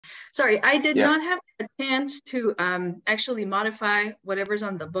Sorry, I did not have a chance to actually modify whatever's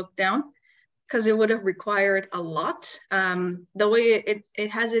on the book down, because it would have required a lot. The way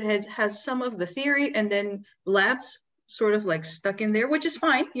it has some of the theory and then labs sort of like stuck in there, which is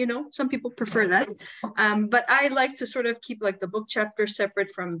fine. You know, some people prefer that. But I like to sort of keep like the book chapter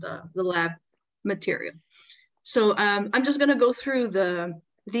separate from the lab material. So I'm just gonna go through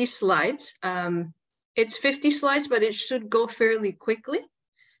these slides. It's 50 slides, but it should go fairly quickly.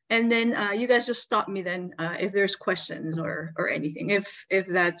 And then you guys just stop me then if there's questions or anything, if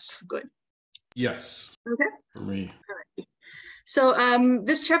that's good. Yes. Okay. For me. All right. So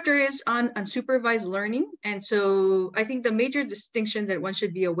this chapter is on unsupervised learning. And so I think the major distinction that one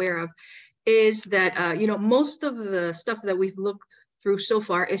should be aware of is that, you know, most of the stuff that we've looked through so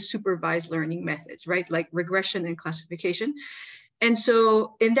far is supervised learning methods, right? Like regression and classification. And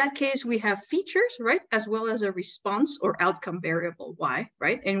so in that case, we have features, right? As well as a response or outcome variable, y,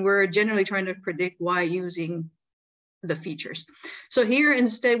 right? And we're generally trying to predict y using the features. So here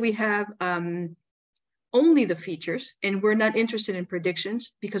instead we have only the features, and we're not interested in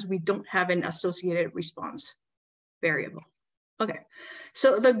predictions because we don't have an associated response variable. Okay,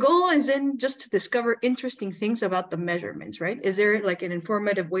 so the goal is then just to discover interesting things about the measurements, right? Is there like an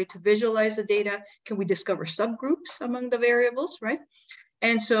informative way to visualize the data? Can we discover subgroups among the variables, right?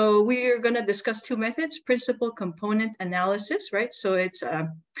 And so we are going to discuss two methods: principal component analysis, right? So it's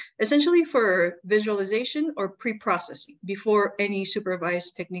essentially for visualization or pre-processing before any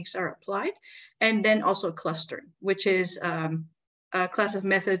supervised techniques are applied. And then also clustering, which is a class of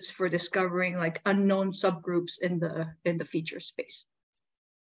methods for discovering like unknown subgroups in the feature space.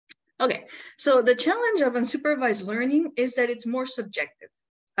 Okay, so the challenge of unsupervised learning is that it's more subjective.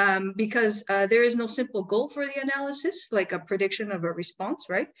 Because there is no simple goal for the analysis, like a prediction of a response,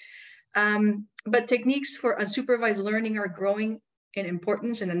 right? But techniques for unsupervised learning are growing in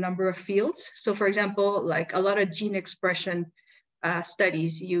importance in a number of fields. So for example, like a lot of gene expression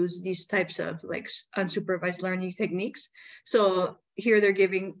studies use these types of like unsupervised learning techniques. So here they're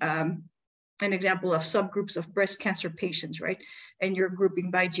giving an example of subgroups of breast cancer patients, right? And you're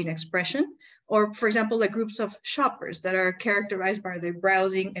grouping by gene expression. Or for example, like groups of shoppers that are characterized by their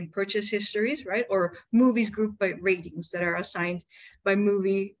browsing and purchase histories, right? Or movies grouped by ratings that are assigned by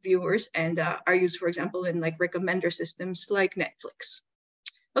movie viewers and are used, for example, in like recommender systems like Netflix.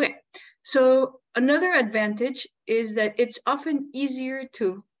 Okay, so another advantage is that it's often easier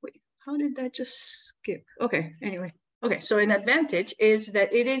to, wait, how did that just skip? Okay, anyway. Okay, so an advantage is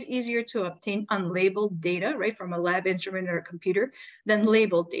that it is easier to obtain unlabeled data, right, from a lab instrument or a computer than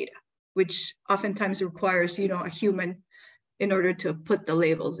labeled data, which oftentimes requires, you know, a human in order to put the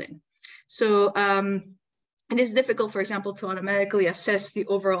labels in. So it is difficult, for example, to automatically assess the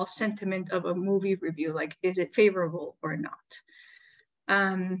overall sentiment of a movie review, like is it favorable or not?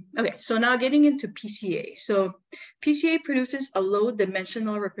 Okay, so now getting into PCA. So PCA produces a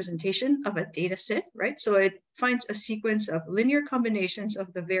low-dimensional representation of a data set, right? So it finds a sequence of linear combinations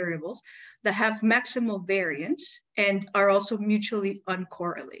of the variables that have maximal variance and are also mutually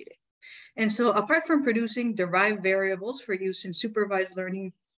uncorrelated. And so apart from producing derived variables for use in supervised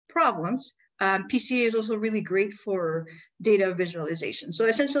learning problems, PCA is also really great for data visualization. So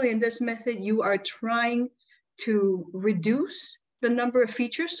essentially in this method, you are trying to reduce the number of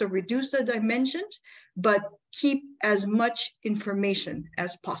features, so reduce the dimensions, but keep as much information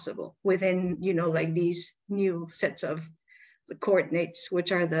as possible within, you know, like these new sets of coordinates,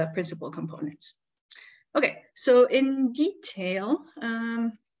 which are the principal components. Okay, so in detail,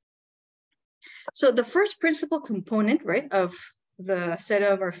 so the first principal component, right, of the set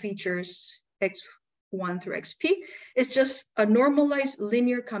of our features x1 through xp is just a normalized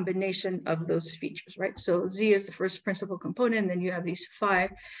linear combination of those features, right? So z is the first principal component, and then you have these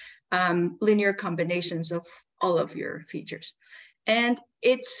 5 linear combinations of all of your features. And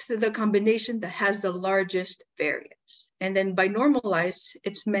it's the combination that has the largest variance. And then by normalized,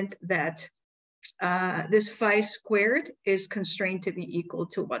 it's meant that this phi squared is constrained to be equal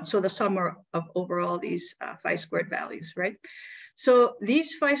to 1. So the sum of overall these phi squared values, right? So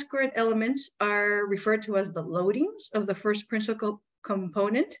these phi squared elements are referred to as the loadings of the first principal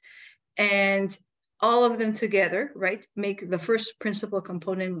component, and all of them together, right, make the first principal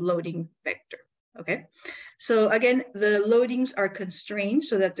component loading vector, okay? So again, the loadings are constrained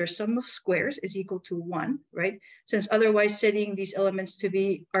so that their sum of squares is equal to 1, right? Since otherwise setting these elements to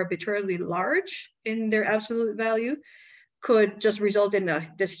be arbitrarily large in their absolute value could just result in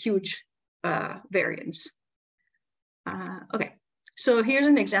this huge variance. Okay. So here's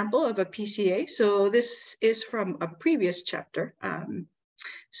an example of a PCA. So this is from a previous chapter.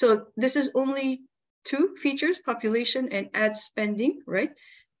 So this is only 2 features, population and ad spending, right?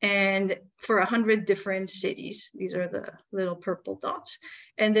 and for 100 different cities. These are the little purple dots.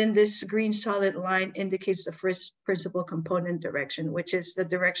 And then this green solid line indicates the first principal component direction, which is the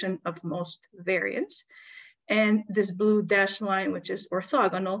direction of most variance. And this blue dashed line, which is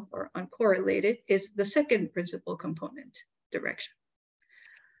orthogonal or uncorrelated, is the second principal component direction.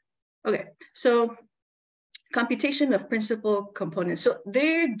 Okay, so computation of principal components. So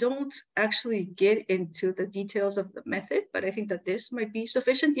they don't actually get into the details of the method, but I think that this might be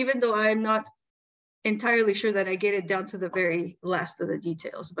sufficient, even though I'm not entirely sure that I get it down to the very last of the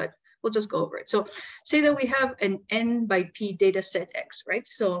details, but we'll just go over it. So say that we have an N by P data set X, right?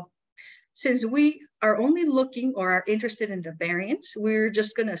 So since we are only looking or are interested in the variance, we're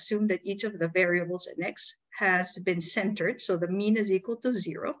just gonna assume that each of the variables in X has been centered. So the mean is equal to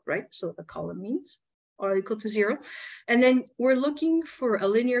 0, right? So the column means are equal to 0. And then we're looking for a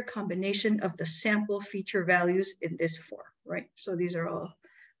linear combination of the sample feature values in this form, right? So these are all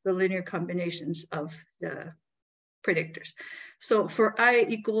the linear combinations of the predictors. So for I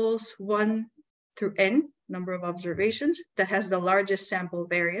equals 1 through N, number of observations, that has the largest sample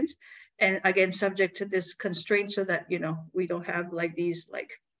variance. And again, subject to this constraint so that, you know, we don't have like these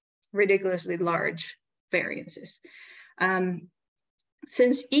like ridiculously large variances.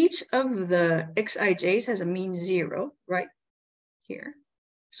 Since each of the xij's has a mean 0 right here,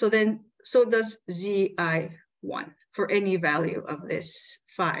 so does zi1 for any value of this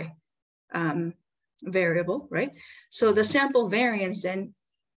phi variable, right? So the sample variance then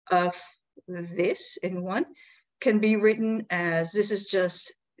of this in 1 can be written as, this is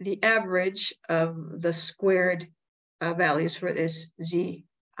just the average of the squared values for this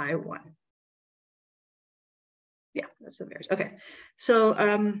zi1. Yeah, that's the variance. Okay,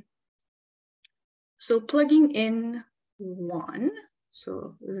 so so plugging in 1,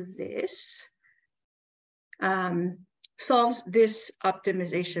 so this solves this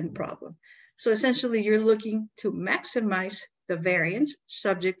optimization problem. So essentially, you're looking to maximize the variance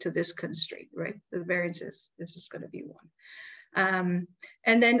subject to this constraint, right? The variance is just going to be 1.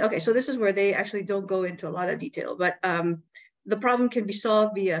 And then, okay, so this is where they actually don't go into a lot of detail, but the problem can be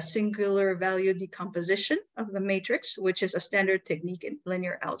solved via singular value decomposition of the matrix, which is a standard technique in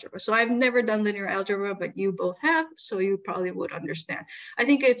linear algebra. So I've never done linear algebra, but you both have, so you probably would understand. I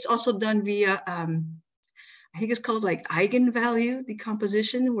think it's also done via, I think it's called like eigenvalue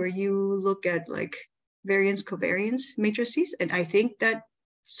decomposition, where you look at like variance covariance matrices. And I think that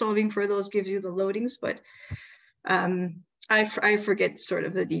solving for those gives you the loadings, but I forget sort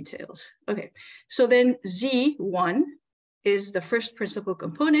of the details. Okay, so then Z1 is the first principal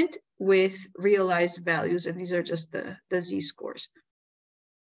component with realized values, and these are just the z-scores.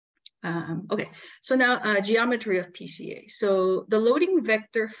 Okay, so now geometry of PCA. So the loading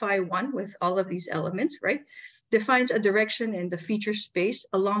vector phi1 with all of these elements, right, defines a direction in the feature space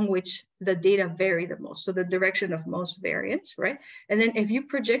along which the data vary the most. So the direction of most variance, right? And then if you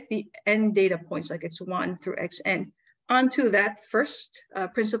project the n data points, like it's 1 through xn, onto that first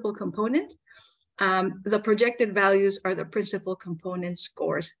principal component, the projected values are the principal component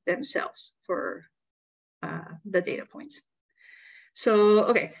scores themselves for the data points. So,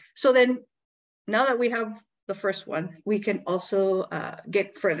 okay, so then now that we have the first one, we can also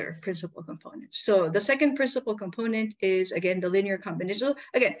get further principal components. So the second principal component is, again, the linear combination. So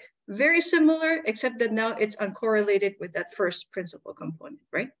again, very similar, except that now it's uncorrelated with that first principal component,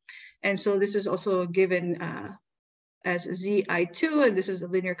 right? And so this is also given as Zi2, and this is the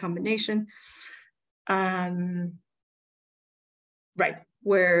linear combination. Right,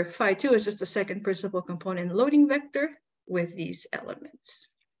 where phi2 is just the second principal component loading vector with these elements.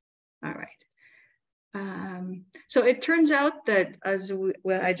 All right. So it turns out that, as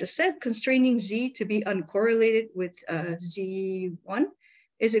I just said, constraining Z to be uncorrelated with Z1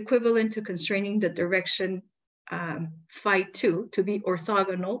 is equivalent to constraining the direction phi2 to be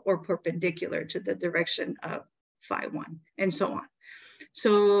orthogonal or perpendicular to the direction of phi1, and so on.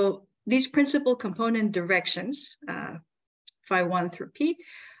 So these principal component directions, phi1 through p,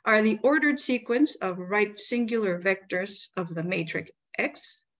 are the ordered sequence of right singular vectors of the matrix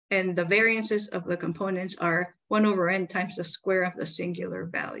X, and the variances of the components are 1 over n times the square of the singular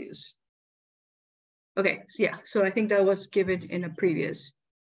values. Okay, so yeah, so I think that was given in a previous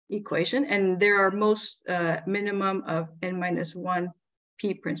equation, and there are most minimum of n-1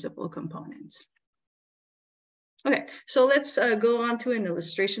 p principal components. Okay, so let's go on to an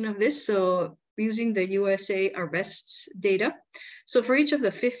illustration of this. So using the USA arrests data. So for each of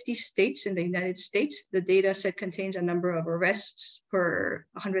the 50 states in the United States, the data set contains a number of arrests per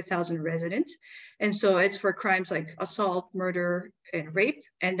 100,000 residents. And so it's for crimes like assault, murder, and rape.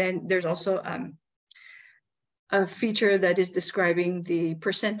 And then there's also a feature that is describing the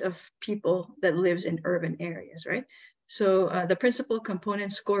percent of people that lives in urban areas, right? So the principal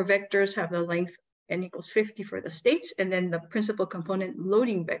component score vectors have the length n equals 50 for the states, and then the principal component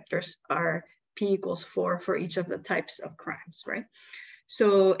loading vectors are p equals 4 for each of the types of crimes, right?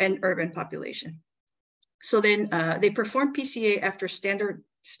 So, and urban population. So then they perform PCA after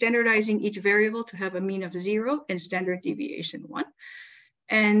standardizing each variable to have a mean of 0 and standard deviation 1.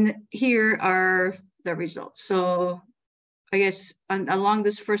 And here are the results. So I guess along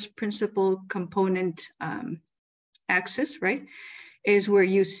this first principal component axis, right, is where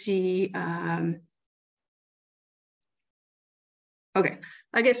you see, okay,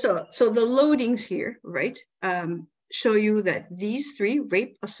 I guess so. So the loadings here, right, show you that these three,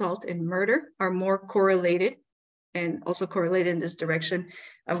 rape, assault, and murder, are more correlated and also correlated in this direction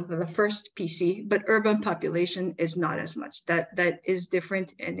of the first PC, but urban population is not as much. That is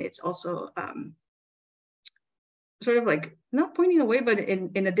different, and it's also sort of like not pointing away, but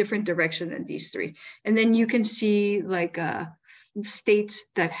in a different direction than these three. And then you can see like states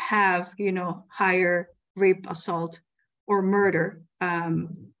that have, you know, higher rape, assault, or murder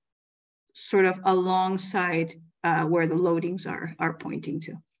sort of alongside where the loadings are pointing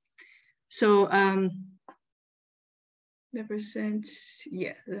to. So the percent,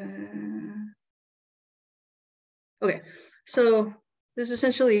 yeah. Okay, so this is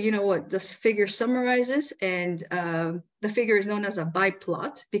essentially, you know, what this figure summarizes, and the figure is known as a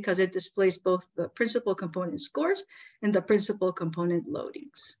biplot because it displays both the principal component scores and the principal component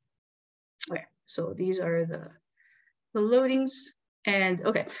loadings. Okay, so these are the loadings. And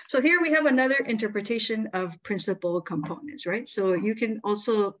okay, so here we have another interpretation of principal components, right? So you can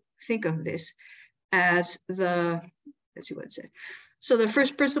also think of this as the, let's see what it said. So the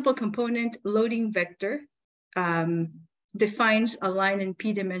first principal component loading vector defines a line in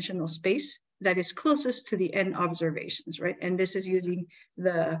p-dimensional space that is closest to the n observations, right? And this is using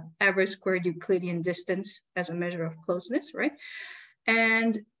the average squared Euclidean distance as a measure of closeness, right?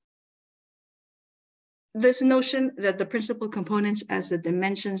 And this notion that the principal components as the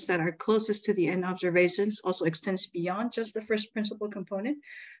dimensions that are closest to the n observations also extends beyond just the first principal component.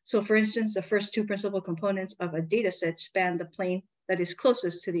 So for instance, the first two principal components of a data set span the plane that is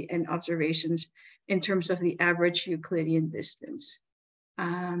closest to the n observations in terms of the average Euclidean distance.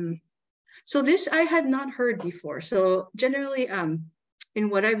 So this I had not heard before. So generally in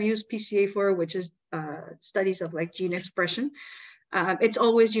what I've used PCA for, which is studies of like gene expression, it's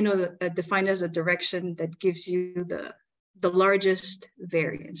always, you know, defined as a direction that gives you the largest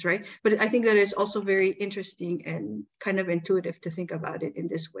variance, right? But I think that is also very interesting and kind of intuitive to think about it in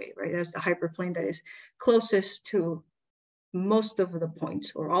this way, right? As the hyperplane that is closest to most of the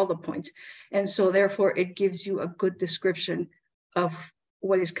points or all the points. And so therefore it gives you a good description of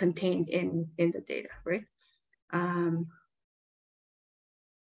what is contained in the data, right?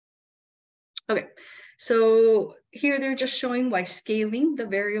 Okay, so here they're just showing why scaling the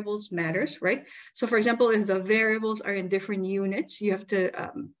variables matters, right? So for example, if the variables are in different units, you have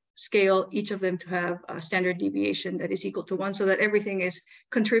to scale each of them to have a standard deviation that is equal to 1 so that everything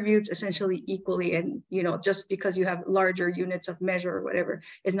contributes essentially equally. And, you know, just because you have larger units of measure or whatever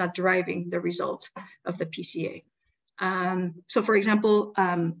is not driving the results of the PCA. So for example,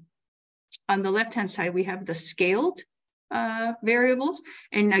 on the left-hand side, we have the scaled variables.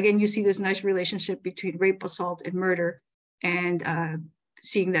 And again, you see this nice relationship between rape, assault, and murder, and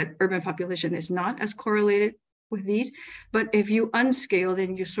seeing that urban population is not as correlated with these. But if you unscale,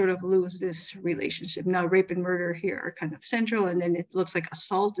 then you sort of lose this relationship. Now, rape and murder here are kind of central, and then it looks like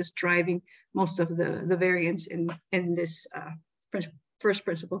assault is driving most of the variance in this first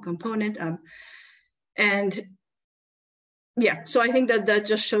principal component. And yeah, so I think that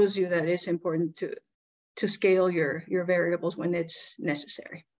just shows you that it's important to scale your variables when it's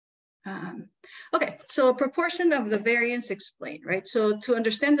necessary. Okay, so a proportion of the variance explained, right? So to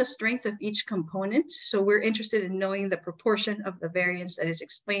understand the strength of each component, so we're interested in knowing the proportion of the variance that is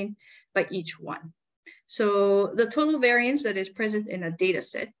explained by each one. So the total variance that is present in a data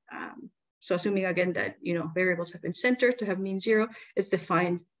set, so assuming again that, you know, variables have been centered to have mean 0, is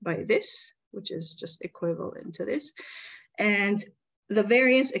defined by this, which is just equivalent to this. And the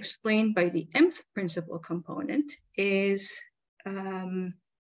variance explained by the mth principal component is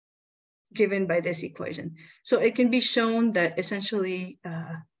given by this equation. So it can be shown that essentially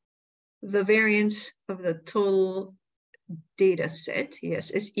the variance of the total data set,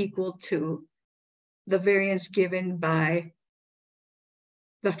 yes, is equal to the variance given by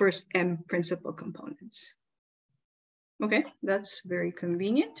the first m principal components. Okay, that's very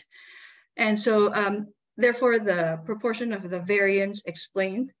convenient. And so Therefore, the proportion of the variance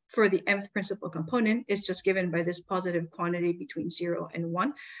explained for the mth principal component is just given by this positive quantity between 0 and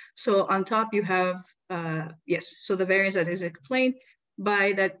 1. So on top you have, yes, so the variance that is explained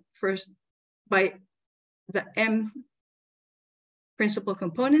by that first, by the m principal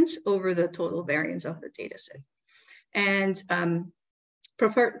components over the total variance of the data set. And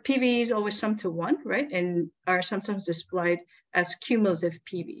PV is always summed to 1, right? And are sometimes displayed as cumulative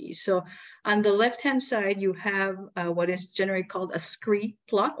PVs. So on the left-hand side, you have what is generally called a scree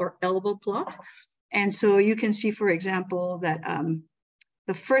plot or elbow plot. And so you can see, for example, that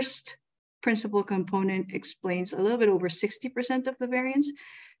the first principal component explains a little bit over 60% of the variance.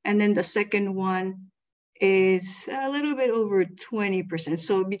 And then the second one is a little bit over 20%.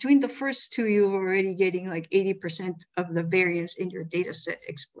 So between the first two, you're already getting like 80% of the variance in your data set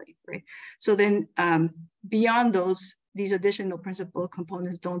explained, right? So then beyond those, these additional principal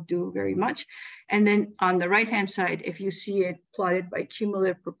components don't do very much. And then on the right-hand side, if you see it plotted by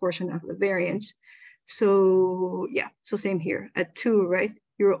cumulative proportion of the variance, so yeah, so same here at 2, right?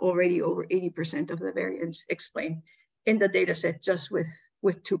 You're already over 80% of the variance explained in the data set just with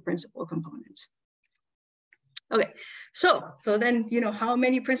 2 principal components. Okay, so then, you know, how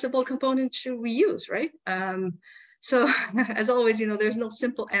many principal components should we use, right? So as always, you know, there's no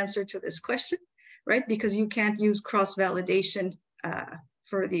simple answer to this question, right? Because you can't use cross-validation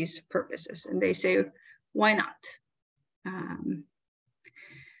for these purposes. And they say, why not?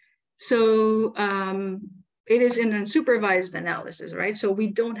 It is an unsupervised analysis, right? So we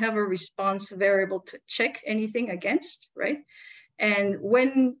don't have a response variable to check anything against, right? And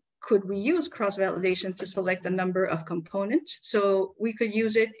when could we use cross-validation to select the number of components? So we could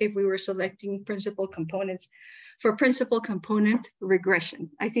use it if we were selecting principal components for principal component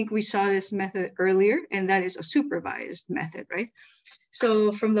regression. I think we saw this method earlier, and that is a supervised method, right?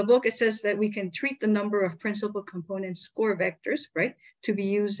 So from the book, it says that we can treat the number of principal component score vectors, right, to be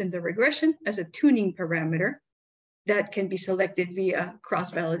used in the regression as a tuning parameter that can be selected via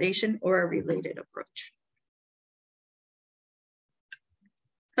cross-validation or a related approach.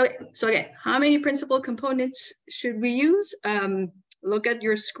 Okay, so again, how many principal components should we use? Look at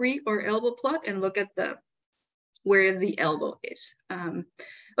your scree or elbow plot and look at where the elbow is.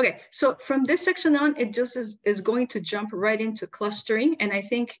 Okay, so from this section on, it just is going to jump right into clustering. And I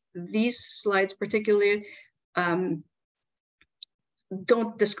think these slides particularly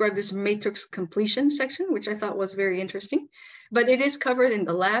don't describe this matrix completion section, which I thought was very interesting, but it is covered in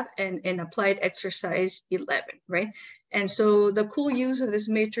the lab and in applied exercise 11, right? And so the cool use of this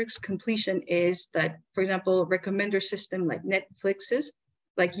matrix completion is that, for example, recommender system like Netflix's,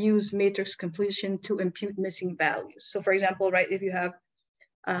 like use matrix completion to impute missing values. So for example, right, if you have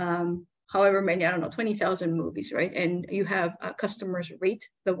however many, I don't know, 20,000 movies, right? And you have customers rate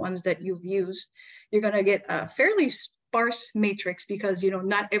the ones that you've used, you're gonna get a fairly sparse matrix because, you know,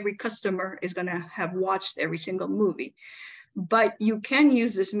 not every customer is gonna have watched every single movie. But you can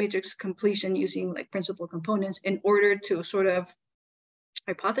use this matrix completion using like principal components in order to sort of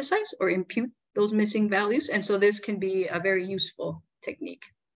hypothesize or impute those missing values. And so this can be a very useful technique.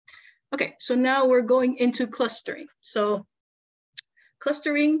 Okay, so now we're going into clustering. So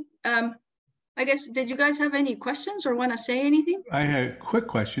clustering, I guess, did you guys have any questions or want to say anything? I had a quick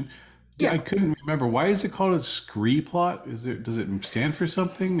question. Yeah. I couldn't remember. Why is it called a scree plot? Does it stand for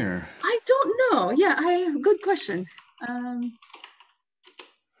something or? I don't know. Yeah, good question.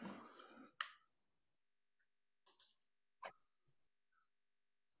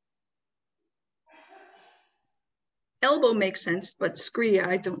 Elbow makes sense, but scree,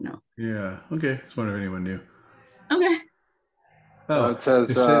 I don't know. Yeah. Okay. Just wondering if anyone knew. Okay. Oh, it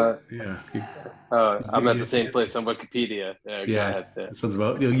says, yeah. I'm at the same place on Wikipedia. Yeah. Go ahead. That sounds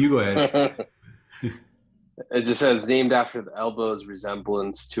about, you go ahead. It just says named after the elbow's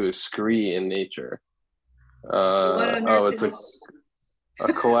resemblance to a scree in nature. It's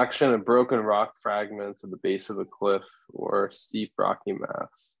a collection of broken rock fragments at the base of a cliff or steep rocky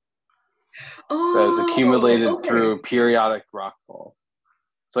mass that is accumulated through periodic rockfall.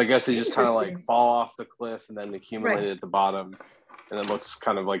 So I guess they just kind of like fall off the cliff and then accumulate at the bottom, and it looks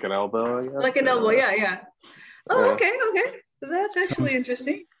kind of like an elbow, I guess. Like an elbow, yeah. Oh, yeah. Okay. That's actually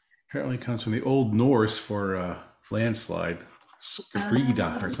interesting. Apparently comes from the Old Norse for landslide,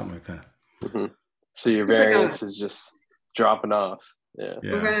 skrida or something like that. Mm-hmm. So your variance is just dropping off. Yeah.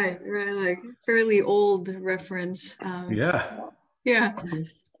 Right, like fairly old reference. Yeah.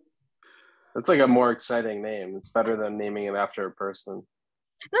 That's like a more exciting name. It's better than naming it after a person.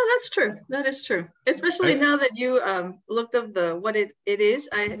 No, that's true. That is true. Especially now that you looked up what it is,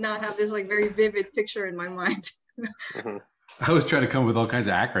 I now have this like very vivid picture in my mind. I was trying to come up with all kinds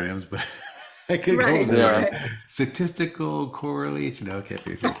of acronyms, but I could Right, go there. right. Statistical correlation. Okay.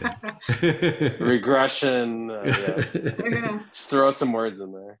 Regression. Yeah. Yeah. Just throw some words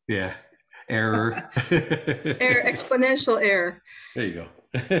in there. Yeah. Error. Error, exponential error. There you go.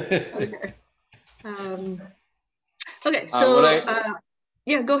 Okay. Okay. So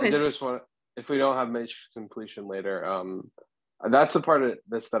yeah, go I ahead. did just want, if we don't have matrix completion later, that's the part of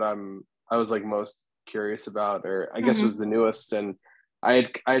this that I was like most curious about, or I guess was the newest. And I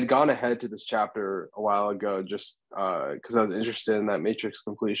had gone ahead to this chapter a while ago just because I was interested in that matrix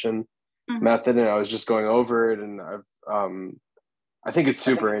completion method, and I was just going over it, and I think it's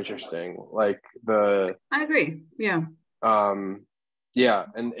super interesting. Like I agree. Yeah. Yeah,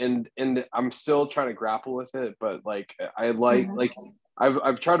 and I'm still trying to grapple with it, but like I like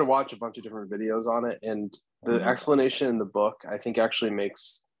I've tried to watch a bunch of different videos on it, and the explanation in the book I think actually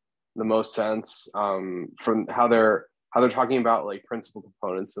makes the most sense from how they're talking about like principal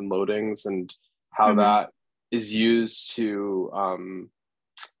components and loadings, and how that is used to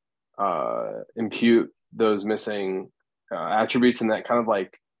impute those missing attributes, and that kind of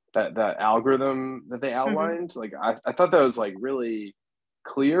like that algorithm that they outlined. Like I thought that was like really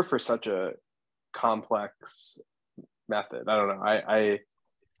clear for such a complex method. I don't know.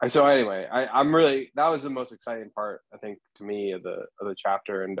 So anyway, I'm really, that was the most exciting part, I think, to me of the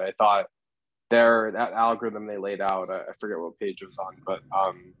chapter. And I thought that algorithm they laid out, I forget what page it was on, but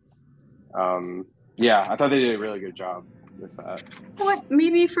yeah, I thought they did a really good job with that. What,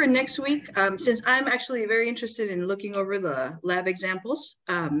 maybe for next week, since I'm actually very interested in looking over the lab examples,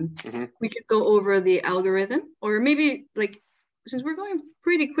 we could go over the algorithm, or maybe like, since we're going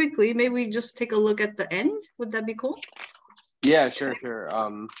pretty quickly, maybe we just take a look at the end. Would that be cool? Yeah, sure.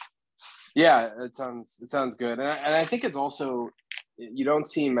 Yeah, it sounds good. And I think it's also, you don't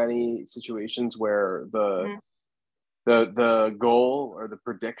see many situations where the goal or the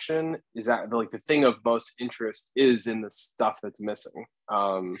prediction is that like the thing of most interest is in the stuff that's missing.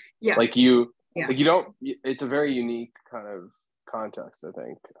 Like you don't, it's a very unique kind of context, I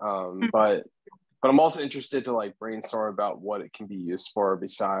think. But I'm also interested to like brainstorm about what it can be used for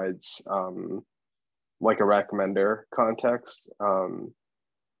besides like a recommender context.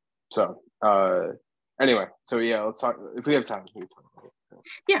 Anyway, so yeah, let's talk, if we have time.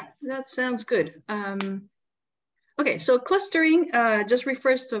 Yeah, that sounds good. Okay, so clustering just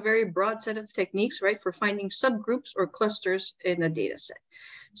refers to a very broad set of techniques, right, for finding subgroups or clusters in a data set.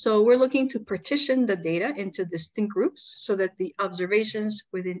 So we're looking to partition the data into distinct groups so that the observations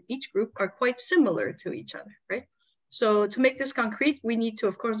within each group are quite similar to each other, right? So to make this concrete, we need to,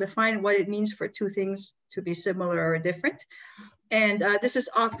 of course, define what it means for two things to be similar or different. And this is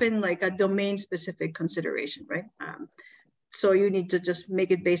often like a domain-specific consideration, right? So you need to just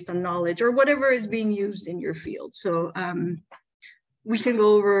make it based on knowledge or whatever is being used in your field. So we can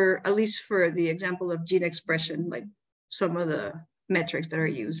go over, at least for the example of gene expression, like some of the metrics that are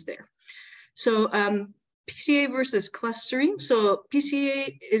used there. So PCA versus clustering. So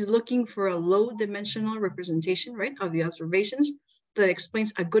PCA is looking for a low dimensional representation, right, of the observations that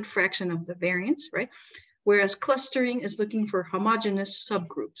explains a good fraction of the variance, right? Whereas clustering is looking for homogeneous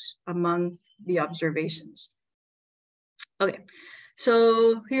subgroups among the observations. Okay,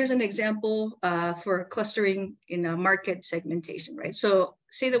 so here's an example for clustering in a market segmentation, right? So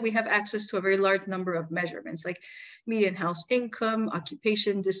say that we have access to a very large number of measurements like median house income,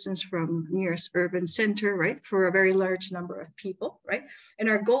 occupation, distance from nearest urban center, right? For a very large number of people, right? And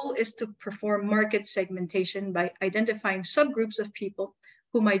our goal is to perform market segmentation by identifying subgroups of people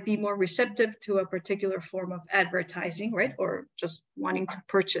who might be more receptive to a particular form of advertising, right? Or just wanting to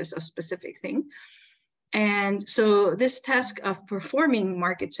purchase a specific thing. And so this task of performing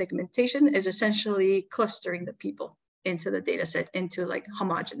market segmentation is essentially clustering the people into the data set into like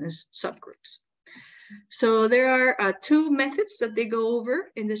homogeneous subgroups. So there are two methods that they go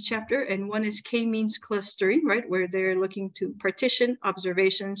over in this chapter, and one is k-means clustering, right, where they're looking to partition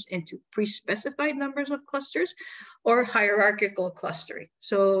observations into pre-specified numbers of clusters, or hierarchical clustering.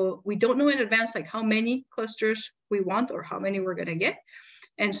 So we don't know in advance like how many clusters we want or how many we're going to get.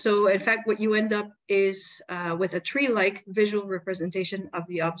 And so, in fact, what you end up is with a tree-like visual representation of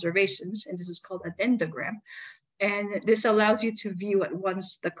the observations, and this is called a dendrogram. And this allows you to view at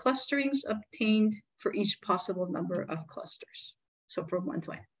once the clusterings obtained for each possible number of clusters. So from 1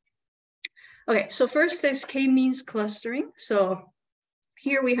 to n. Okay, so first is k-means clustering. So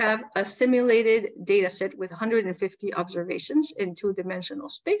here we have a simulated data set with 150 observations in two-dimensional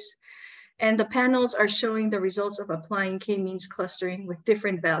space. And the panels are showing the results of applying k-means clustering with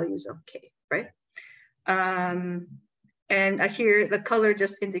different values of k, right? And here the color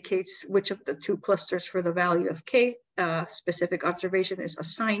just indicates which of the two clusters for the value of k specific observation is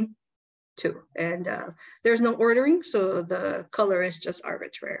assigned 2. And there's no ordering, so the color is just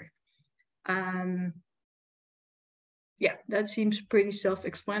arbitrary. Yeah, that seems pretty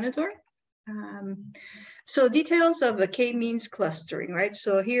self-explanatory. So details of the k-means clustering, right?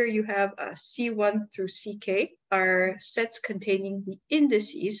 So here you have C1 through CK are sets containing the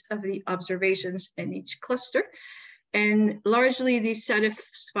indices of the observations in each cluster. And largely these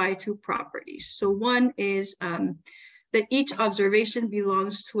satisfy 2 properties. So one is that each observation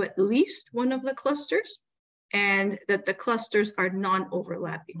belongs to at least one of the clusters, and that the clusters are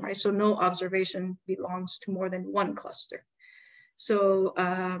non-overlapping, right? So no observation belongs to more than one cluster. So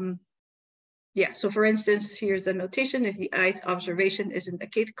yeah, so for instance, here's a notation. If the ith observation is in the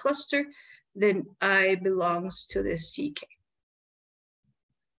kth cluster, then I belongs to this CK.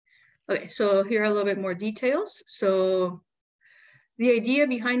 Okay, so here are a little bit more details. So the idea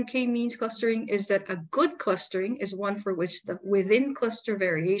behind k-means clustering is that a good clustering is one for which the within cluster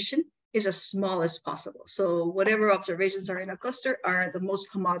variation is as small as possible. So whatever observations are in a cluster are the most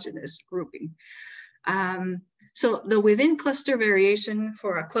homogeneous grouping. So the within cluster variation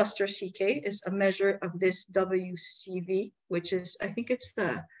for a cluster CK is a measure of this WCV, which is, I think it's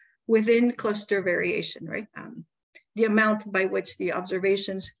the within cluster variation, right? The amount by which the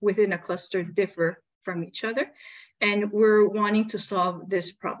observations within a cluster differ from each other. And we're wanting to solve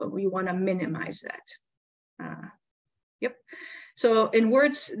this problem. We want to minimize that. Yep. So in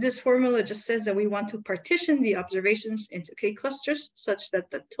words, this formula just says that we want to partition the observations into k clusters such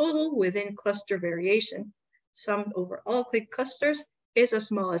that the total within cluster variation summed over all k clusters is as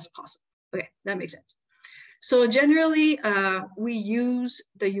small as possible. Okay, that makes sense. So generally, we use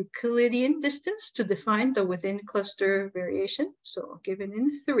the Euclidean distance to define the within cluster variation. So given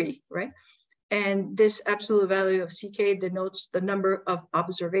in 3, right? And this absolute value of CK denotes the number of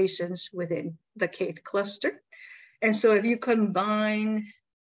observations within the kth cluster. And so if you combine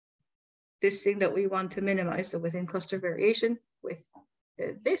this thing that we want to minimize, the within cluster variation, with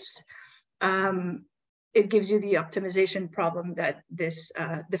this, it gives you the optimization problem that this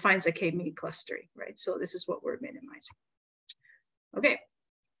defines a k-mean clustering, right? So this is what we're minimizing. Okay,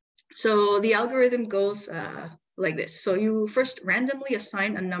 so the algorithm goes like this. So you first randomly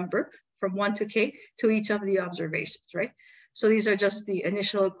assign a number from 1 to k to each of the observations, right? So these are just the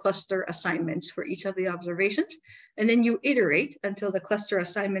initial cluster assignments for each of the observations. And then you iterate until the cluster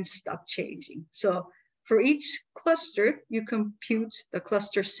assignments stop changing. So for each cluster, you compute the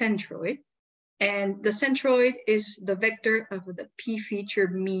cluster centroid. And the centroid is the vector of the p feature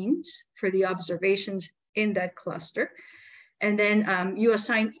means for the observations in that cluster. And then you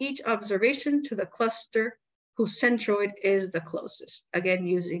assign each observation to the cluster whose centroid is the closest, again,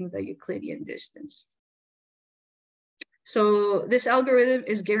 using the Euclidean distance. So this algorithm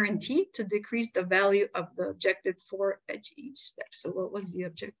is guaranteed to decrease the value of the objective for at each step. So what was the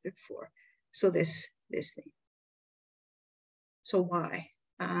objective for? So this thing. So why?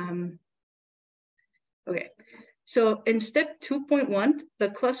 Okay, so in step 2.1, the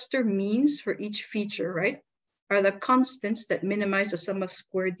cluster means for each feature, right, are the constants that minimize the sum of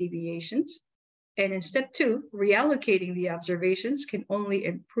squared deviations. And in step 2, reallocating the observations can only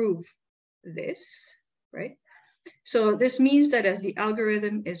improve this, right? So this means that as the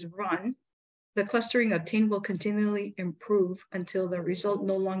algorithm is run, the clustering obtained will continually improve until the result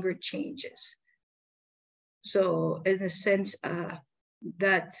no longer changes. So in a sense,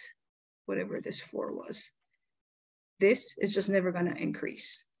 that whatever this 4 was, this is just never going to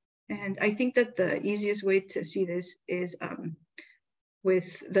increase. And I think that the easiest way to see this is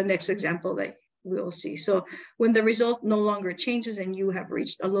with the next example that we'll see. So when the result no longer changes and you have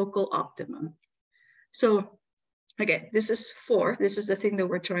reached a local optimum. So again, this is 4. This is the thing that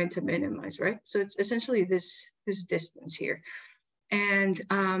we're trying to minimize, right? So it's essentially this distance here. And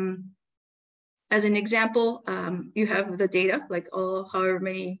as an example, you have the data, like however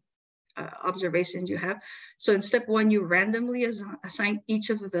many observations you have. So in step 1, you randomly assign each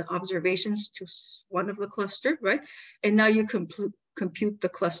of the observations to one of the cluster, right? And now you compute the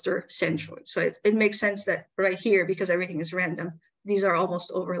cluster centroid. So it makes sense that right here, because everything is random, these are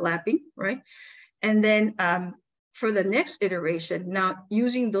almost overlapping, right? And then for the next iteration, now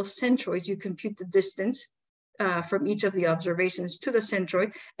using those centroids, you compute the distance from each of the observations to the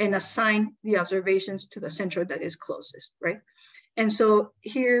centroid and assign the observations to the centroid that is closest, right? And so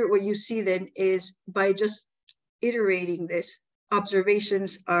here what you see then is by just iterating this,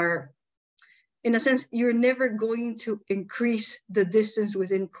 observations are, in a sense, you're never going to increase the distance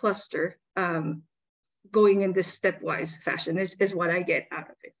within cluster going in this stepwise fashion is what I get out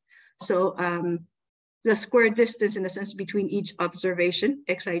of it. So the square distance in a sense between each observation,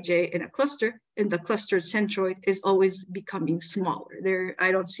 xij, in a cluster, in the clustered centroid is always becoming smaller. There,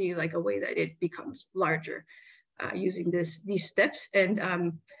 I don't see like a way that it becomes larger using these steps. And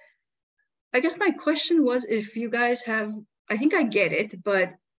I guess my question was, if you guys have, I think I get it,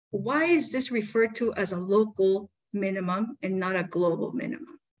 but why is this referred to as a local minimum and not a global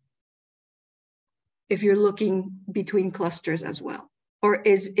minimum? If you're looking between clusters as well. Or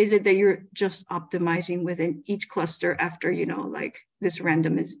is it that you're just optimizing within each cluster after, you know, like this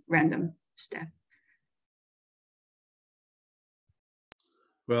random step?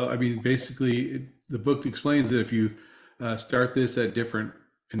 Well, I mean, basically, the book explains that if you start this at different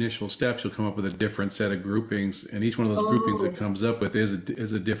initial steps, you'll come up with a different set of groupings, and each one of those groupings it comes up with is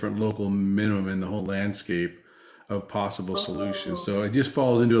a different local minimum in the whole landscape of possible solutions. So it just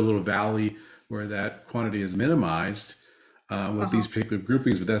falls into a little valley where that quantity is minimized with these particular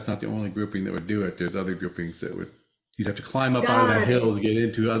groupings, but that's not the only grouping that would do it. There's other groupings that would, you'd have to climb up out of that hill to get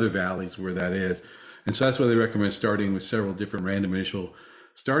into other valleys where that is. And so that's why they recommend starting with several different random initial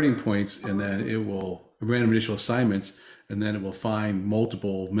starting points, and then it will, random initial assignments, and then it will find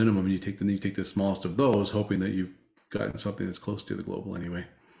multiple minimum, and you take the smallest of those, hoping that you've gotten something that's close to the global anyway.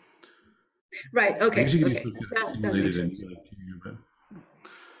 Right, okay. That makes sense.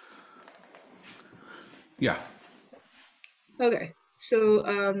 Yeah. Okay,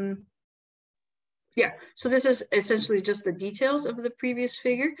 so yeah, so this is essentially just the details of the previous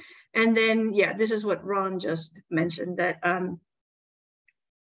figure. And then, yeah, this is what Ron just mentioned, that,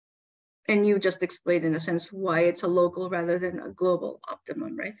 and you just explained in a sense why it's a local rather than a global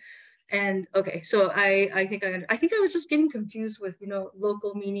optimum, right? And okay, so I think I was just getting confused with, you know,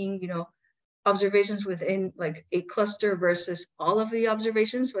 local meaning, you know, observations within like a cluster versus all of the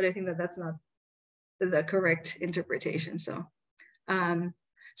observations, but I think that that's not the correct interpretation. So,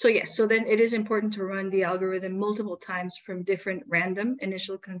 so yes, so then it is important to run the algorithm multiple times from different random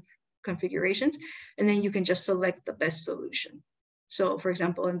initial configurations, and then you can just select the best solution. So for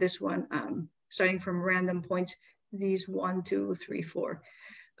example, in this one, starting from random points, these 1, 2, 3, 4,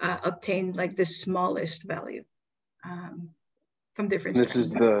 obtain like the smallest value from different. This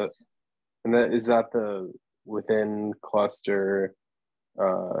is the, and that is that the within cluster,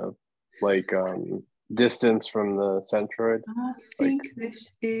 distance from the centroid? I think like,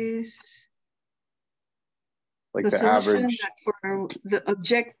 this is like the average for the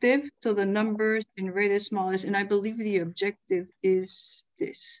objective. So the numbers in red is smallest, and I believe the objective is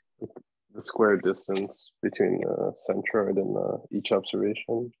this. The square distance between the centroid and each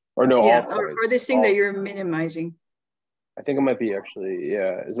observation, or no, yeah, all points. Or this thing that you're minimizing. I think it might be actually,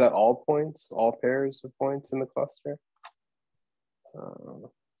 yeah. Is that all points, all pairs of points in the cluster?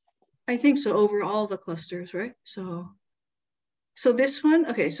 I think so, over all the clusters, right? So this one,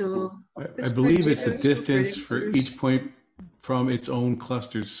 okay, so I believe it's the distance for each point from its own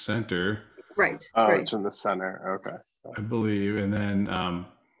cluster's center. Right. Oh, right. It's from the center. Okay. I believe, and then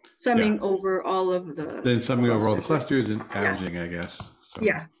summing over all of the. Then summing over all the clusters and averaging, I guess. So.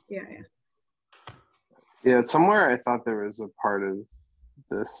 Yeah. Yeah, somewhere I thought there was a part of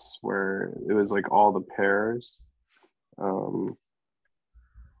this where it was like all the pairs.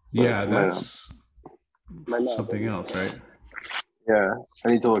 Yeah, that's something else, right? Yeah, I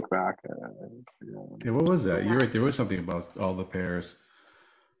need to look back. Yeah, what was that? You're right. There was something about all the pairs.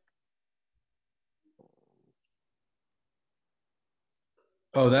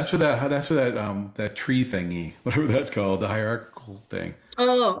 Oh, that's for that tree thingy, whatever that's called, the hierarchical thing.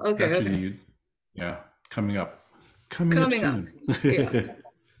 Oh, okay. Yeah, coming up soon. Yeah.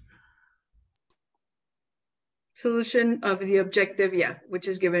 Solution of the objective, yeah, which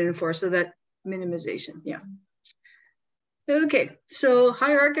is given in 4, so that minimization, yeah. Okay, so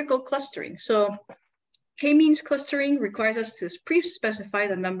hierarchical clustering. So k-means clustering requires us to pre-specify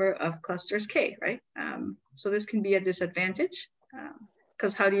the number of clusters k, right? So this can be a disadvantage,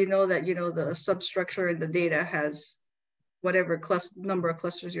 because how do you know that, you know, the substructure in the data has whatever number of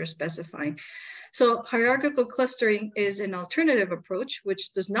clusters you're specifying? So hierarchical clustering is an alternative approach,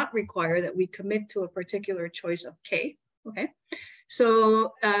 which does not require that we commit to a particular choice of k, okay?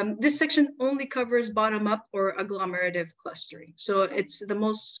 So this section only covers bottom-up or agglomerative clustering. So it's the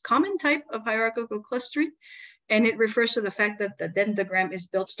most common type of hierarchical clustering, and it refers to the fact that the dendrogram is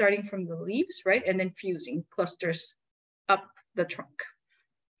built starting from the leaves, right? And then fusing clusters up the trunk.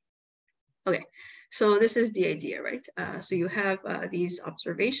 Okay, so this is the idea, right? So you have these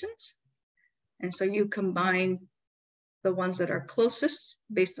observations, and so you combine the ones that are closest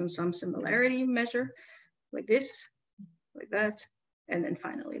based on some similarity measure, like this, like that, and then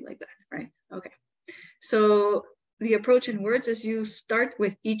finally like that, right? Okay, so the approach in words is you start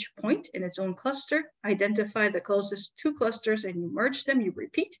with each point in its own cluster, identify the closest two clusters, and you merge them, you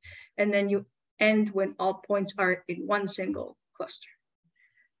repeat, and then you end when all points are in one single cluster.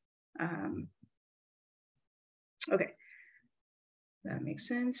 Okay, that makes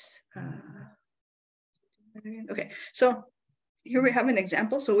sense. Okay, so here we have an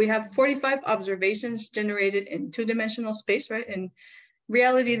example. So we have 45 observations generated in two-dimensional space, right? In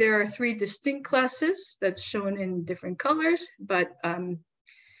reality, there are 3 distinct classes that's shown in different colors, but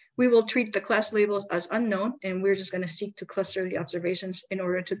we will treat the class labels as unknown, and we're just going to seek to cluster the observations in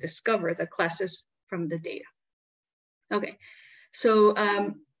order to discover the classes from the data. Okay, so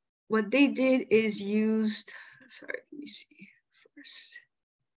what they did is used, sorry, let me see first.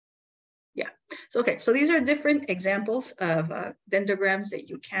 Yeah, so okay, so these are different examples of dendrograms that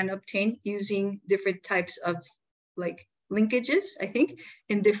you can obtain using different types of like linkages, I think,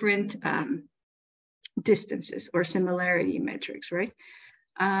 in different distances or similarity metrics, right?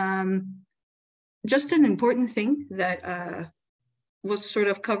 Just an important thing that was sort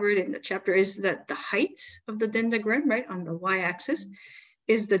of covered in the chapter is that the height of the dendrogram, right, on the y-axis,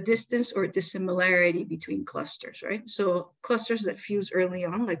 is the distance or dissimilarity between clusters, right? So clusters that fuse early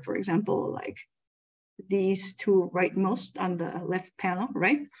on, like for example, like these two rightmost on the left panel,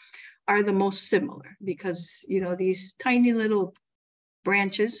 right, are the most similar because, you know, these tiny little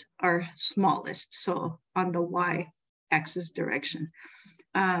branches are smallest, so on the y-axis direction.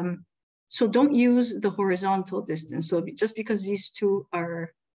 So don't use the horizontal distance. So just because these two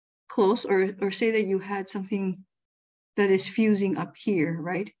are close, or say that you had something that is fusing up here,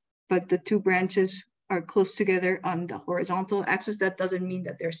 right? But the two branches are close together on the horizontal axis, that doesn't mean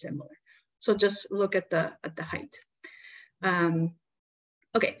that they're similar. So just look at the height.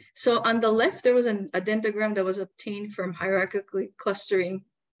 Okay, so on the left, there was a dendrogram that was obtained from hierarchically clustering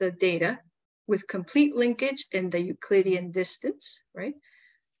the data with complete linkage in the Euclidean distance, right?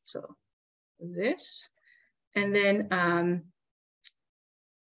 So this, and then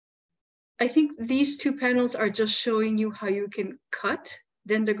I think these two panels are just showing you how you can cut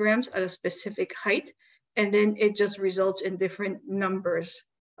dendrograms at a specific height, and then it just results in different numbers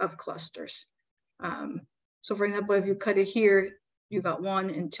of clusters. So for example, if you cut it here, you got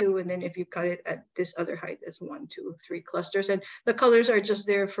 1 and 2, and then if you cut it at this other height, it's 1, 2, 3 clusters. And the colors are just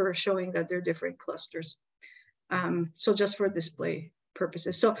there for showing that they're different clusters. So just for display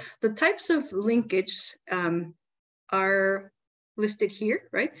purposes. So the types of linkage are listed here,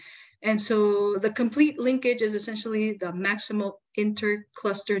 right? And so the complete linkage is essentially the maximal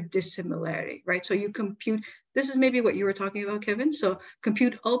intercluster dissimilarity, right? So you compute, this is maybe what you were talking about, Kevin. So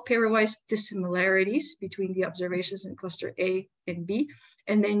compute all pairwise dissimilarities between the observations in cluster A and B,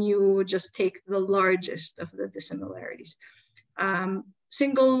 and then you just take the largest of the dissimilarities.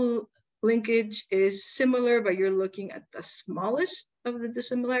 Single linkage is similar, but you're looking at the smallest of the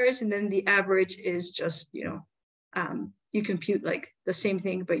dissimilarities, and then the average is just, you know, you compute like the same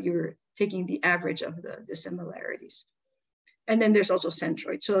thing, but you're taking the average of the dissimilarities. And then there's also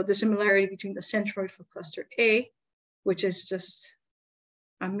centroid. So the similarity between the centroid for cluster A, which is just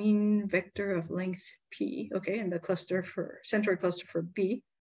a mean vector of length P, okay, and the cluster for centroid cluster for B.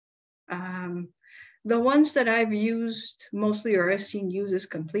 The ones that I've used mostly, or I've seen used, is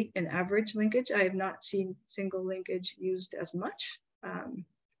complete and average linkage. I have not seen single linkage used as much. On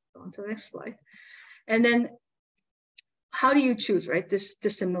to the next slide. And then how do you choose, right, this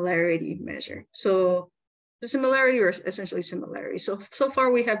dissimilarity measure? So the similarity, or essentially similarity. So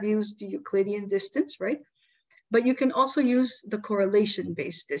far we have used the Euclidean distance, right? But you can also use the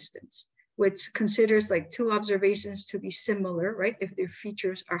correlation-based distance, which considers like two observations to be similar, right, if their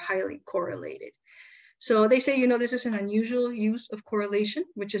features are highly correlated. So they say, you know, this is an unusual use of correlation,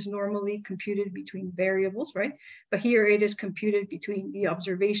 which is normally computed between variables, right? But here it is computed between the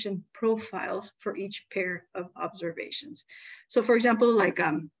observation profiles for each pair of observations. So for example, like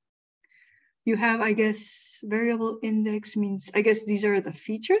you have, I guess, variable index means, I guess these are the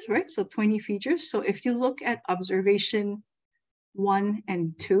features, right? So 20 features. So if you look at observation 1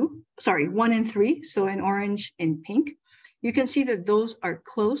 and 3, so in orange and pink, you can see that those are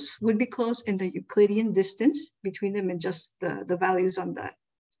close, would be close in the Euclidean distance between them and just the values on the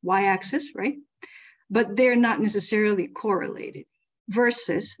y-axis, right? But they're not necessarily correlated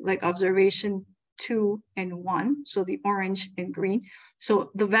versus like observation 2 and 1, so the orange and green.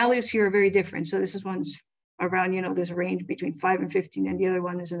 So the values here are very different. So this is one's around, you know, this range between 5 and 15, and the other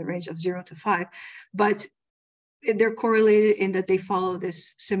one is in the range of 0 to 5. But they're correlated in that they follow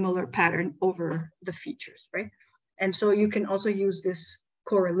this similar pattern over the features, right? And so you can also use this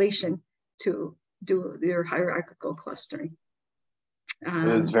correlation to do your hierarchical clustering.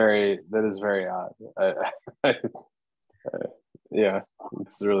 That is very odd. Yeah,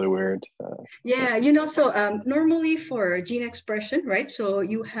 it's really weird. Yeah, so normally for gene expression, right? So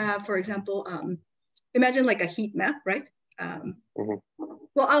you have, for example, imagine like a heat map, right?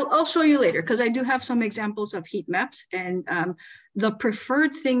 Well, I'll show you later because I do have some examples of heat maps, and the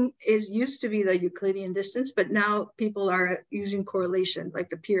preferred thing used to be the Euclidean distance, but now people are using correlation like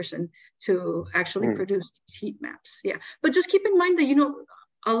the Pearson to actually produce these heat maps. Yeah, but just keep in mind that,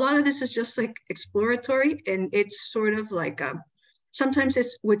 a lot of this is just like exploratory, and it's sort of like sometimes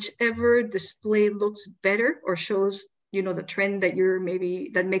it's whichever display looks better or shows, the trend that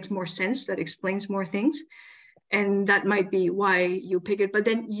that makes more sense, that explains more things. And that might be why you pick it, but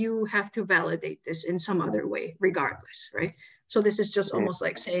then you have to validate this in some other way regardless, right? So this is just almost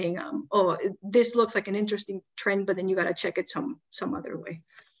like saying, oh, this looks like an interesting trend, but then you got to check it some other way.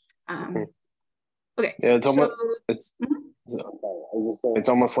 Okay. Yeah, it's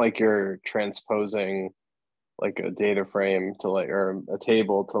almost like you're transposing like a data frame to or a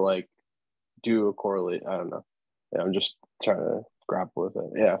table to do a correlate. I don't know. Yeah, I'm just trying to grapple with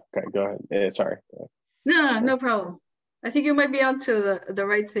it. Yeah. Okay. Go ahead. Yeah, sorry. No problem. I think you might be onto the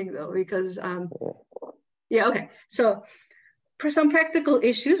right thing though, because yeah, okay. So for some practical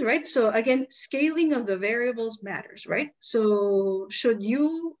issues, right? So again, scaling of the variables matters, right? So should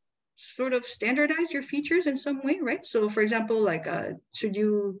you sort of standardize your features in some way, right? So for example, should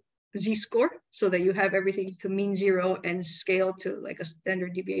you z-score so that you have everything to mean 0 and scale to like a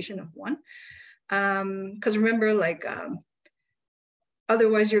standard deviation of 1? Because remember,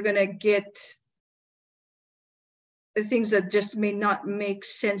 otherwise you're gonna get the things that just may not make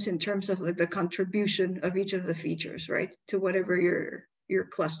sense in terms of the contribution of each of the features, right, to whatever you're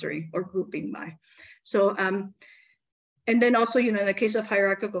clustering or grouping by. So, and then also, in the case of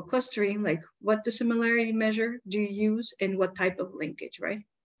hierarchical clustering, what dissimilarity measure do you use and what type of linkage, right?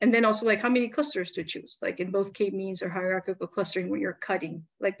 And then also how many clusters to choose, in both k-means or hierarchical clustering when you're cutting,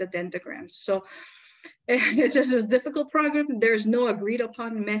 the dendrograms. So it's just a difficult problem. There's no agreed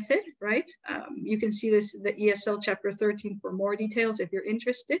upon method, right? You can see this, the ESL chapter 13 for more details if you're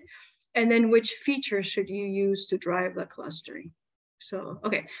interested. And then which features should you use to drive the clustering? So,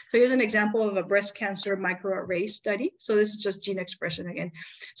 okay, so here's an example of a breast cancer microarray study. So this is just gene expression again.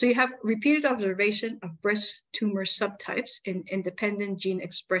 So you have repeated observation of breast tumor subtypes in independent gene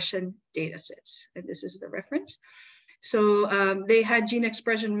expression data sets. And this is the reference. So they had gene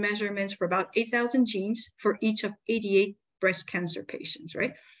expression measurements for about 8,000 genes for each of 88 breast cancer patients,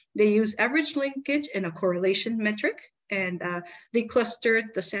 right? They used average linkage and a correlation metric, and they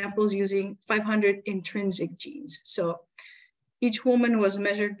clustered the samples using 500 intrinsic genes. So each woman was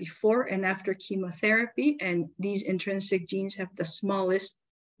measured before and after chemotherapy, and these intrinsic genes have the smallest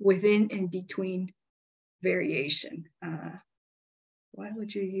within and between variation. Why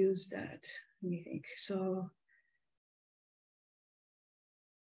would you use that? Let me think. So,